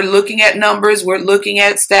 We're looking at numbers. We're looking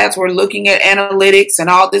at stats. We're looking at analytics and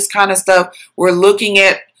all this kind of stuff. We're looking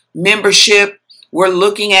at membership. We're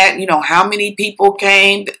looking at, how many people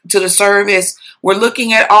came to the service. We're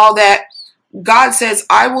looking at all that. God says,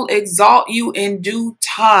 I will exalt you in due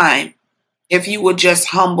time. If you would just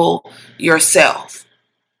humble yourself.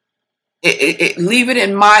 Leave it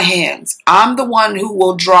in my hands. I'm the one who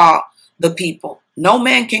will draw the people. No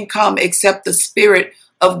man can come except the Spirit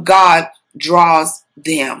of God draws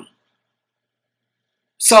them.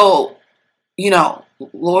 So,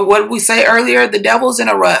 Lord, what did we say earlier? The devil's in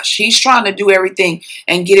a rush. He's trying to do everything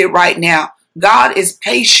and get it right now. God is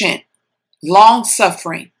patient, long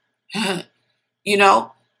suffering. You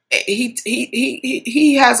know,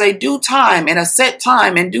 he has a due time and a set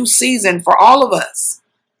time and due season for all of us.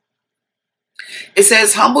 It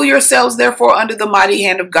says, humble yourselves therefore under the mighty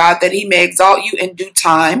hand of God, that he may exalt you in due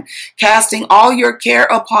time, casting all your care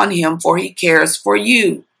upon him, for he cares for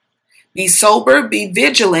you. Be sober, be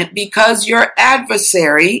vigilant, because your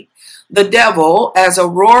adversary, the devil, as a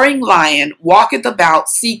roaring lion, walketh about,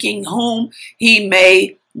 seeking whom he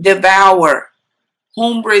may devour,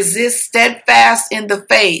 whom resist steadfast in the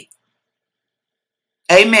faith.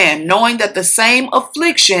 Amen. Knowing that the same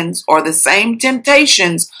afflictions or the same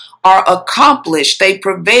temptations are accomplished, they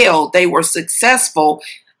prevailed, they were successful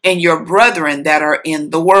in your brethren that are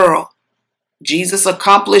in the world. Jesus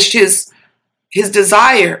accomplished his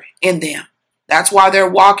desire in them. That's why they're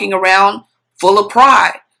walking around full of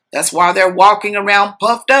pride. That's why they're walking around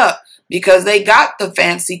puffed up, because they got the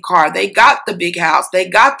fancy car, they got the big house, they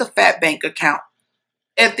got the fat bank account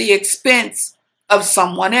at the expense of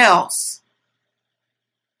someone else.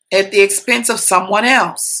 At the expense of someone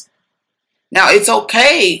else. Now, it's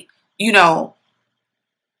okay,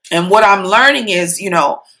 and what I'm learning is,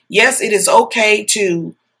 yes, it is okay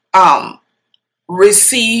to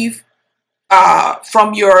receive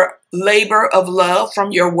from your labor of love,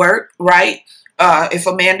 from your work, right? If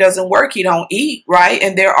a man doesn't work, he don't eat, right?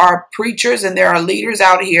 And there are preachers and there are leaders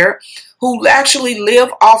out here who actually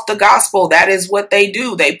live off the gospel. That is what they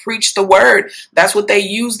do. They preach the word. That's what they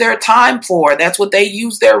use their time for. That's what they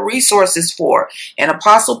use their resources for. And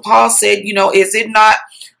Apostle Paul said, is it not?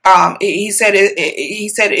 He said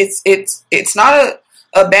it's not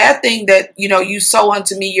a bad thing that, you sow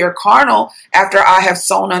unto me your carnal after I have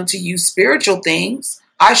sown unto you spiritual things.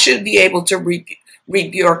 I should be able to reap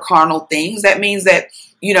your carnal things. That means that,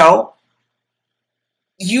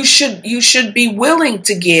 you should be willing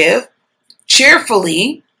to give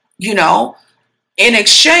cheerfully, in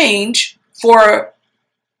exchange for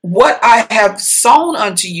what I have sown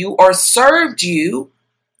unto you or served you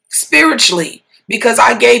spiritually, because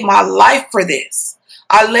I gave my life for this.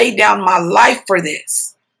 I laid down my life for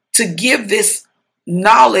this, to give this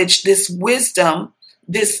knowledge, this wisdom,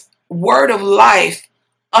 this word of life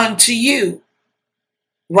unto you,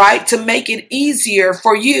 right? To make it easier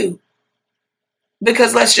for you.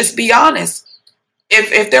 Because let's just be honest.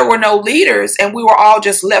 If there were no leaders and we were all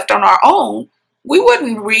just left on our own, we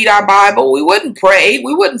wouldn't read our Bible. We wouldn't pray.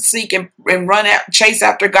 We wouldn't seek and chase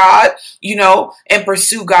after God, and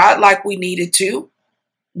pursue God like we needed to.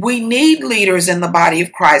 We need leaders in the body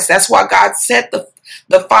of Christ. That's why God set the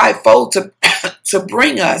fivefold to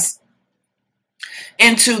bring us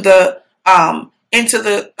into the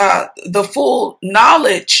full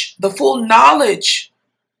knowledge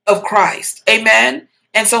of Christ. Amen.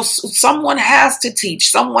 And so someone has to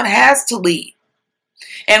teach, someone has to lead,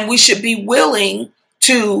 and we should be willing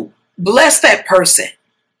to bless that person,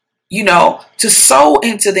 to sow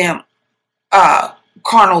into them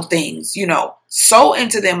carnal things, sow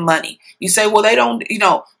into them money. You say, well, they don't,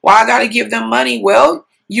 why I got to give them money? Well,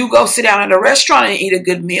 you go sit down at a restaurant and eat a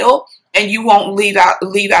good meal, and you won't leave out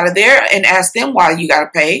of there and ask them why you got to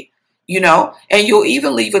pay, and you'll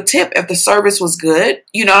even leave a tip if the service was good.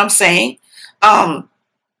 You know what I'm saying?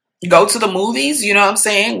 Go to the movies, you know what I'm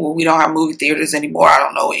saying? Well, we don't have movie theaters anymore. I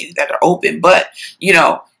don't know any that are open, but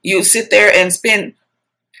you sit there and spend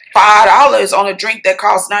 $5 on a drink that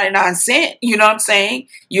costs 99 cents. You know what I'm saying?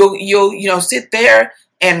 You'll sit there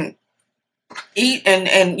and eat and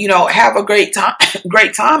have a great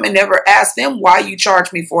time and never ask them why you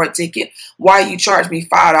charge me for a ticket, why you charge me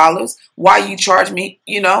 $5, why you charge me,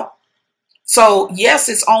 So yes,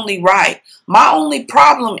 it's only right. My only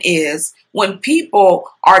problem is when people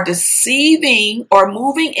are deceiving or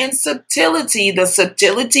moving in subtlety, the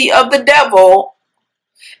subtlety of the devil,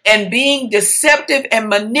 and being deceptive and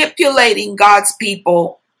manipulating God's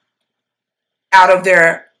people out of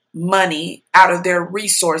their money, out of their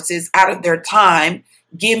resources, out of their time.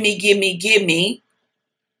 Give me.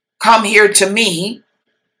 Come here to me.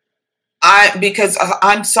 Because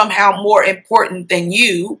I'm somehow more important than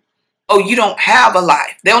you. Oh, you don't have a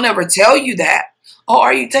life. They'll never tell you that. Oh,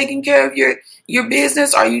 are you taking care of your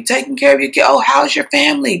business? Are you taking care of your kid? Oh, how's your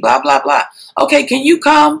family? Blah, blah, blah. Okay, can you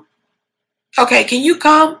come? Okay, can you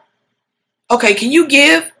come? Okay, can you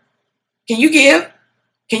give? Can you give?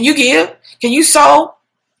 Can you give? Can you sow?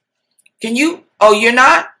 Can you? Oh, you're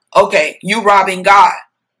not? Okay, you robbing God.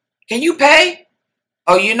 Can you pay?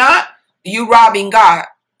 Oh, you're not? You robbing God.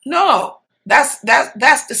 No, that's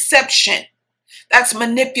deception. That's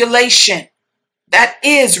manipulation. That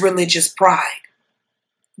is religious pride.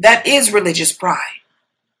 That is religious pride,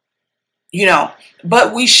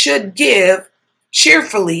 but we should give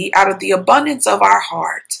cheerfully out of the abundance of our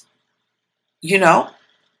heart.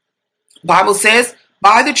 Bible says,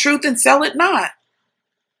 buy the truth and sell it not.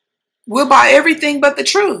 We'll buy everything but the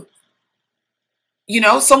truth.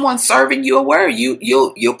 Someone's serving you a word.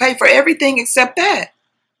 You'll pay for everything except that.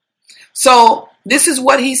 So this is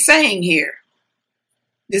what he's saying here.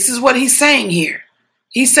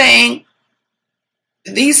 He's saying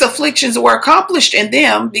these afflictions were accomplished in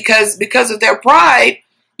them because of their pride.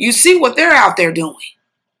 You see what they're out there doing,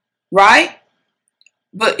 right?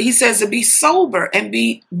 But he says to be sober and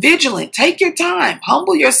be vigilant. Take your time.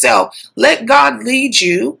 Humble yourself. Let God lead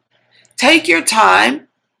you. Take your time.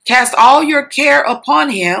 Cast all your care upon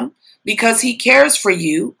him because he cares for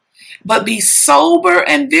you. But be sober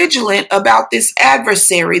and vigilant about this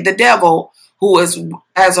adversary, the devil, who is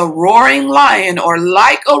as a roaring lion, or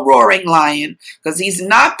like a roaring lion, because he's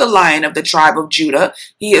not the lion of the tribe of Judah.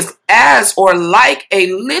 He is as or like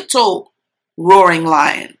a little roaring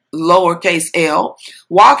lion, lowercase l,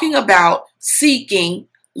 walking about seeking,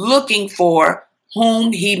 looking for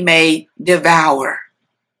whom he may devour.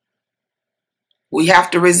 We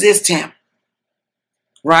have to resist him,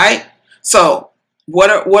 right? So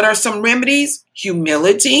what are some remedies?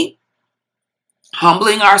 Humility,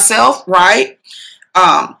 humbling ourselves, right?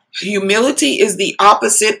 Humility is the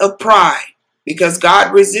opposite of pride, because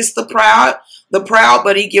God resists the proud,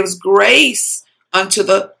 but he gives grace unto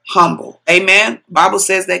the humble. Amen. Bible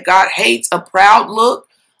says that God hates a proud look,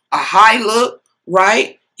 a high look,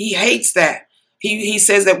 right? He hates that. He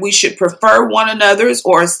says that we should prefer one another's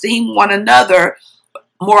or esteem one another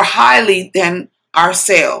more highly than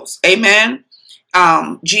ourselves. Amen.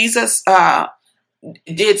 Jesus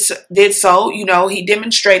did so. He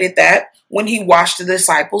demonstrated that when he washed the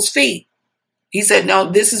disciples' feet. He said, no,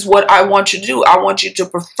 this is what I want you to do. I want you to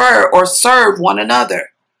prefer or serve one another.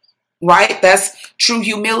 Right? That's true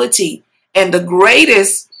humility. And the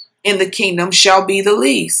greatest in the kingdom shall be the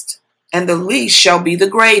least, and the least shall be the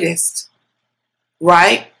greatest.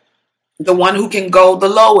 Right? The one who can go the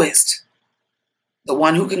lowest.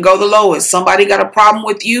 Somebody got a problem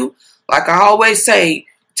with you. Like I always say,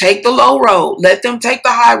 take the low road. Let them take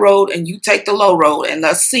the high road and you take the low road. And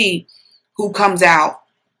let's see who comes out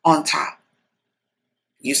on top.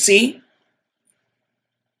 You see?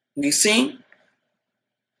 The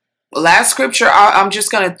last scripture I'm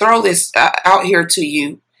just going to throw this out here to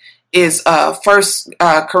you is 1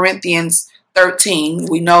 Corinthians 13.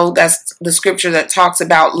 We know that's the scripture that talks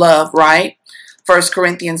about love, right? 1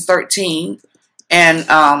 Corinthians 13. And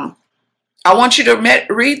I want you to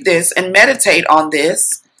read this and meditate on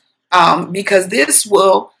this because this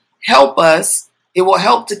will help us. It will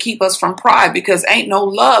help to keep us from pride, because ain't no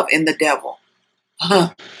love in the devil.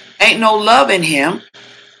 Ain't no love in him.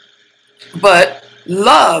 But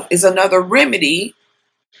love is another remedy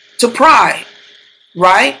to pride,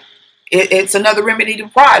 right? It's another remedy to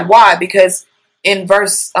pride. Why? Because in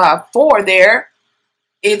verse 4 there,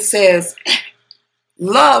 it says,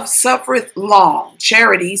 love suffereth long.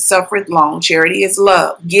 Charity suffereth long. Charity is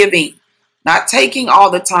love, giving, not taking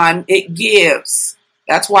all the time. It gives.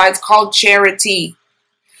 That's why it's called charity.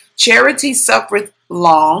 Charity suffereth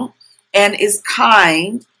long and is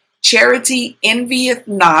kind. Charity envieth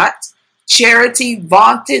not. Charity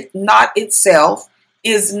vaunteth not itself,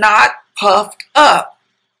 is not puffed up.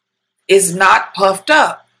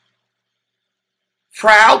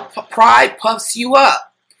 Pride puffs you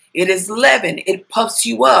up. It is leaven. It puffs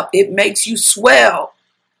you up. It makes you swell.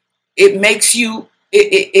 It makes you,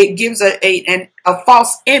 it gives a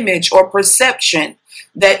false image or perception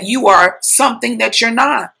that you are something that you're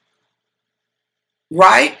not.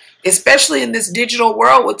 Right? Especially in this digital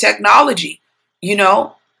world with technology.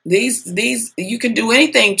 These you can do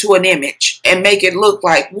anything to an image and make it look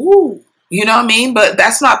like, woo, you know what I mean? But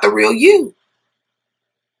that's not the real you.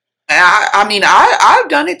 I've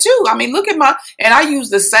done it too. Look at and I use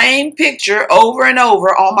the same picture over and over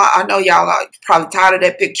on I know y'all are probably tired of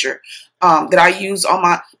that picture that I use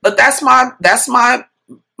on but that's my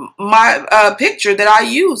picture that I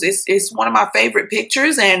use. It's one of my favorite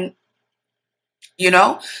pictures, and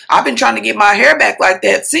I've been trying to get my hair back like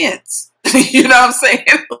that since. You know what I'm saying?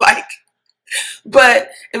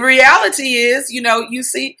 But the reality is, you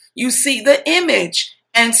see the image.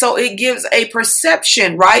 And so it gives a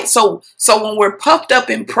perception, right? So when we're puffed up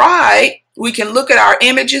in pride, we can look at our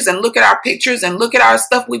images and look at our pictures and look at our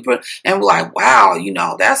stuff we put, and we're like, wow,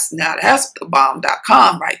 that's the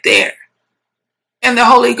bomb.com right there. And the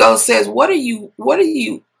Holy Ghost says, what are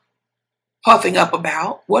you puffing up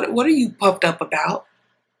about? What are you puffed up about?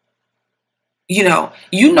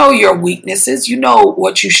 You know your weaknesses. You know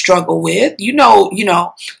what you struggle with.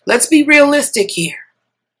 Let's be realistic here.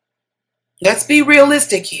 Let's be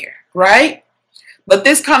realistic here, right? But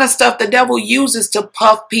this kind of stuff the devil uses to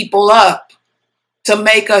puff people up, to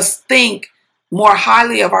make us think more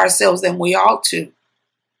highly of ourselves than we ought to,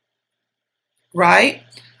 right?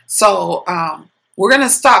 So we're going to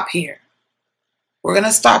stop here. We're going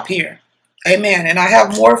to stop here. Amen. And I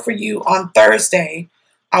have more for you on Thursday.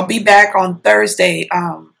 I'll be back on Thursday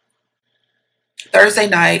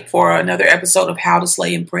night for another episode of How to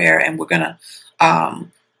Slay in Prayer, and we're gonna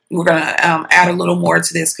add a little more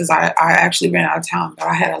to this because I actually ran out of time, but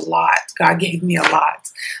I had a lot. God gave me a lot,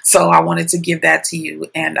 so I wanted to give that to you.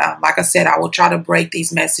 And like I said, I will try to break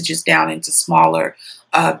these messages down into smaller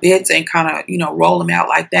bits and kind of roll them out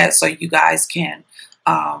like that, so you guys can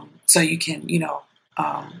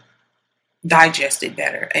digest it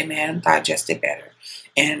better. Amen. Digest it better.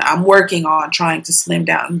 And I'm working on trying to slim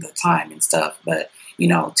down the time and stuff. But,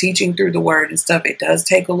 teaching through the word and stuff, it does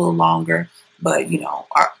take a little longer. But,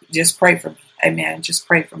 just pray for me. Amen. Just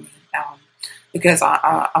pray for me. Because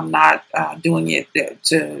I'm not doing it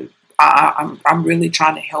I'm really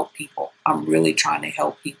trying to help people. I'm really trying to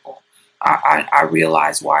help people. I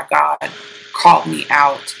realize why God called me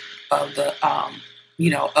out of the,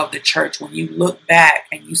 of the church. When you look back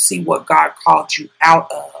and you see what God called you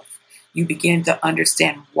out of, you begin to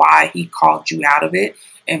understand why he called you out of it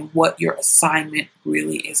and what your assignment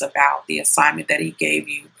really is about. The assignment that he gave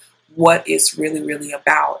you, what it's really, really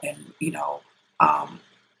about. And,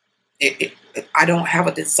 I don't have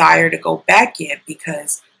a desire to go back yet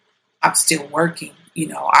because I'm still working.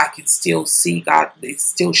 I can still see God is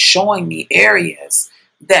still showing me areas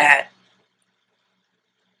that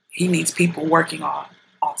he needs people working on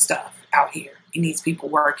stuff out here. He needs people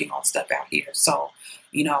working on stuff out here. So,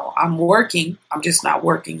 I'm working. I'm just not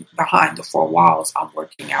working behind the four walls. I'm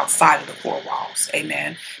working outside of the four walls.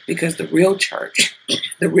 Amen. Because the real church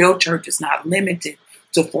is not limited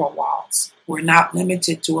to four walls. We're not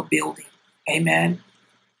limited to a building. Amen.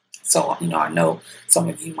 So, I know some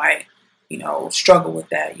of you might, struggle with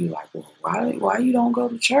that. You're like, well, why you don't go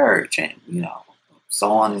to church? And,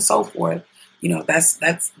 so on and so forth.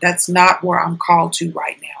 That's not where I'm called to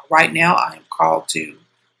right now. Right now, I am called to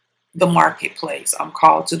the marketplace. I'm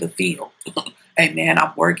called to the field. Amen.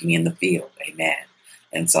 I'm working in the field. Amen.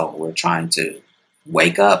 And so we're trying to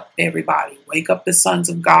wake up everybody, wake up the sons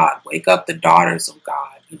of God, wake up the daughters of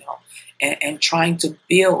God, and trying to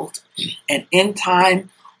build an end time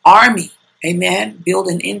army. Amen. Build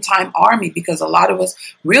an end time army, because a lot of us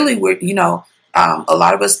really a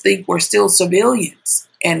lot of us think we're still civilians,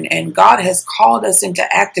 and God has called us into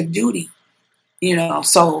active duty,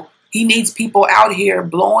 so he needs people out here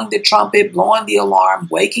blowing the trumpet, blowing the alarm,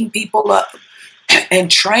 waking people up and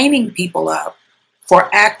training people up for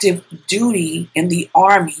active duty in the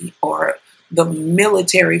army or the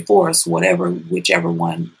military force, whichever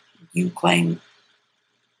one you claim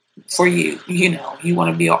for you. You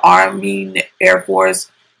want to be an Army, Air Force,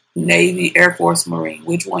 Navy, Air Force, Marine.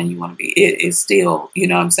 Which one you want to be? It's still,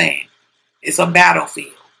 what I'm saying? It's a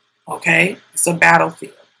battlefield. Okay? It's a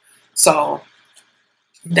battlefield. So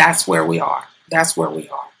that's where we are. That's where we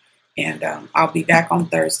are. And I'll be back on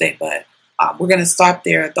Thursday, but we're going to stop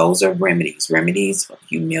there. Those are remedies. Remedies of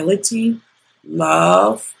humility,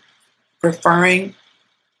 love, preferring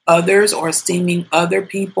others or esteeming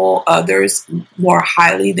others more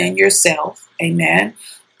highly than yourself. Amen.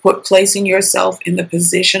 Placing yourself in the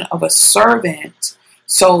position of a servant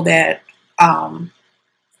so that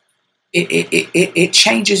it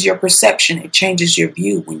changes your perception. It changes your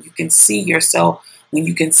view when you can see yourself, when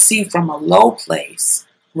you can see from a low place,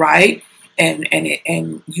 right? And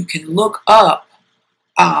you can look up.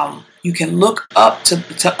 You can look up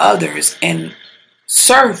to others and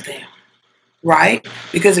serve them, right?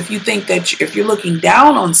 Because if you think that if you're looking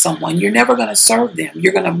down on someone, you're never going to serve them.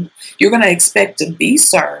 You're gonna expect to be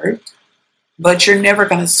served, but you're never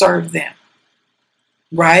going to serve them,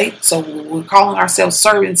 right? So we're calling ourselves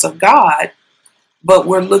servants of God, but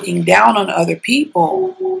we're looking down on other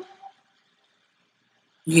people.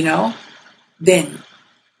 Then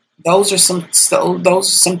those are some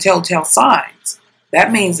telltale signs.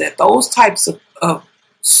 That means that those types of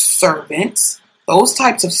servants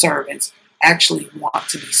actually want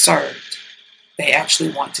to be served. They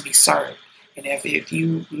actually want to be served. And if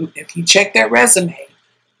you check their resume,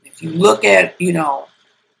 if you look at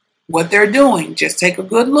what they're doing, just take a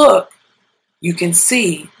good look, you can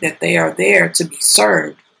see that they are there to be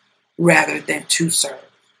served rather than to serve.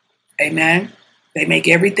 Amen. They make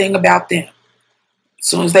everything about them. As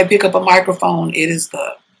soon as they pick up a microphone, it is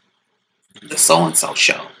the so-and-so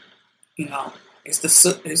show. It's the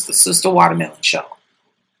Sister Watermelon show.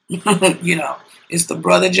 You know, it's the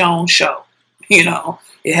Brother Jones show. You know,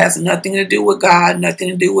 it has nothing to do with God, nothing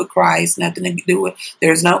to do with Christ, nothing to do with.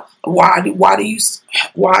 There's no why do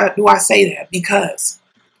I say that? Because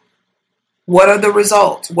what are the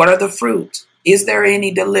results? What are the fruit? Is there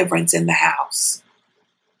any deliverance in the house?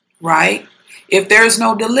 Right? If there's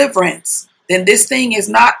no deliverance, then this thing is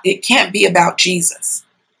not. It can't be about Jesus.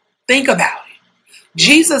 Think about it.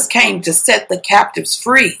 Jesus came to set the captives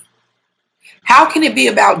free. How can it be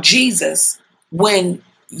about Jesus when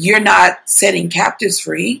you're not setting captives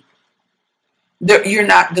free? You're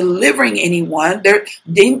not delivering anyone.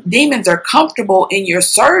 Demons are comfortable in your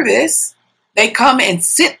service. They come and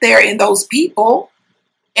sit there in those people,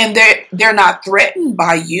 and they're not threatened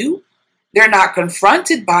by you. They're not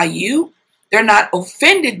confronted by you. They're not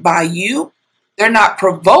offended by you. They're not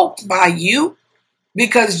provoked by you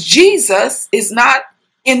because Jesus is not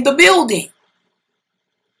in the building.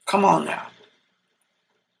 Come on now.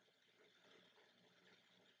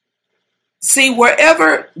 See,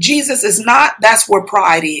 wherever Jesus is not, that's where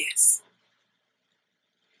pride is.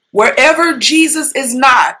 Wherever Jesus is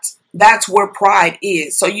not, that's where pride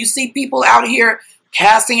is. So you see people out here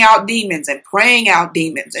casting out demons and praying out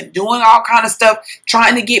demons and doing all kind of stuff,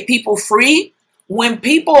 trying to get people free. When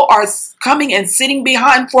people are coming and sitting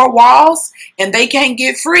behind four walls and they can't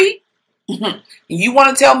get free, you want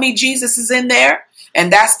to tell me Jesus is in there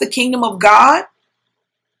and that's the kingdom of God?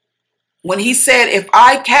 When he said, if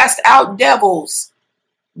I cast out devils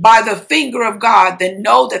by the finger of God, then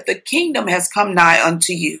know that the kingdom has come nigh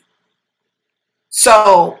unto you.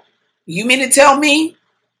 So you mean to tell me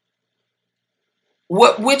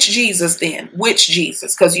which Jesus then? Which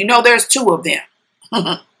Jesus? Because you know there's two of them.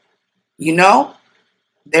 You know,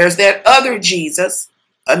 there's that other Jesus,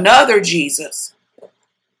 another Jesus.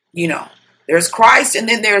 You know, there's Christ and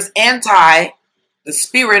then there's the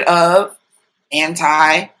spirit of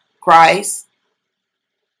anti-Christ.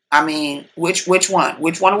 I mean, which one?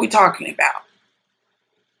 Which one are we talking about?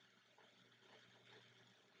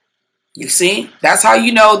 You see, that's how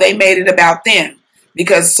you know they made it about them,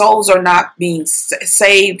 because souls are not being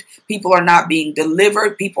saved. People are not being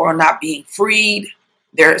delivered. People are not being freed.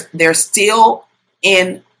 They're still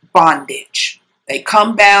in bondage. They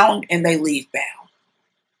come bound and they leave bound.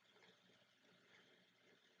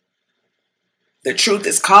 The truth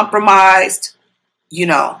is compromised, you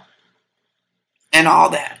know, and all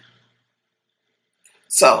that.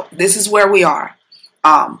 So this is where we are.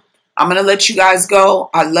 I'm going to let you guys go.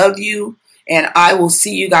 I love you. And I will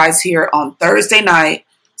see you guys here on Thursday night,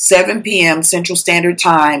 7 p.m. Central Standard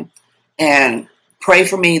Time. And pray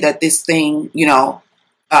for me that this thing, you know,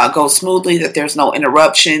 goes smoothly, that there's no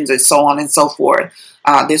interruptions and so on and so forth.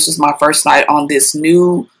 This was my first night on this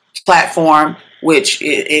new platform, which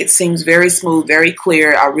it seems very smooth, very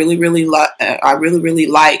clear. I really, really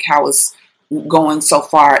like how it's going so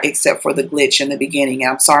far, except for the glitch in the beginning.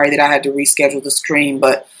 I'm sorry that I had to reschedule the stream,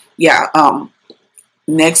 but yeah,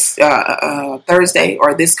 next Thursday,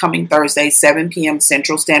 or this coming Thursday, 7 p.m.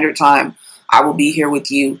 Central Standard Time, I will be here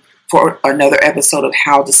with you for another episode of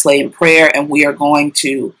How to Slay in Prayer, and we are going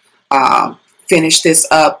to finish this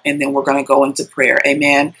up, and then we're going to go into prayer,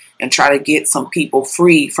 amen, and try to get some people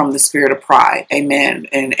free from the spirit of pride, amen.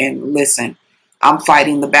 And listen, I'm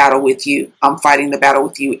fighting the battle with you. I'm fighting the battle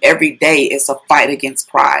with you every day. It's a fight against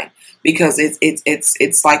pride, because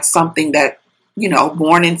it's like something that, you know,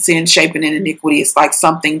 born in sin, shaping in iniquity. It's like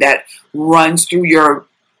something that runs through your,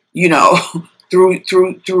 you know,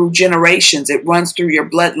 through generations. It runs through your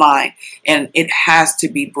bloodline, and it has to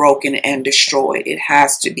be broken and destroyed. It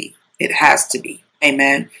has to be. It has to be.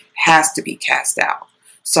 Amen. Has to be cast out.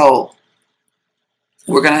 So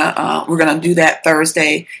we're gonna do that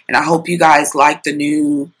Thursday, and I hope you guys like the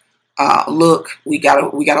new look. We got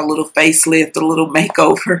a little facelift, a little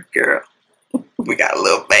makeover, girl. We got a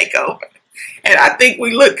little makeover. And I think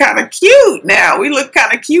we look kind of cute now. We look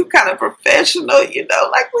kind of cute, kind of professional, you know,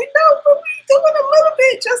 like we know what we're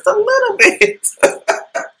doing just a little bit.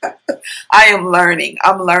 I am learning.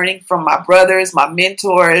 I'm learning from my brothers, my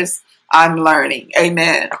mentors. I'm learning.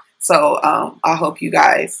 Amen. So I hope you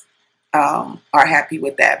guys are happy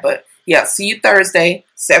with that. But yeah, see you Thursday,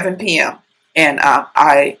 7 p.m. And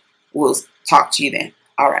I will talk to you then.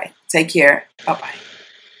 All right. Take care. Bye-bye.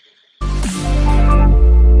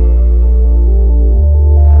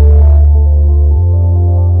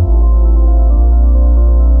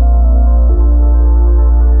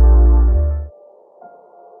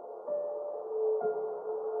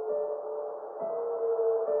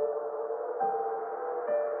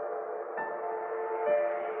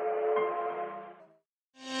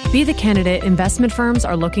 Be the candidate investment firms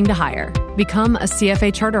are looking to hire. Become a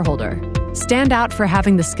CFA charter holder. Stand out for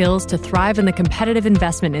having the skills to thrive in the competitive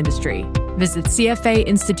investment industry. Visit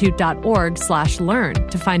cfainstitute.org/learn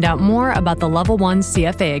to find out more about the Level 1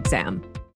 CFA exam.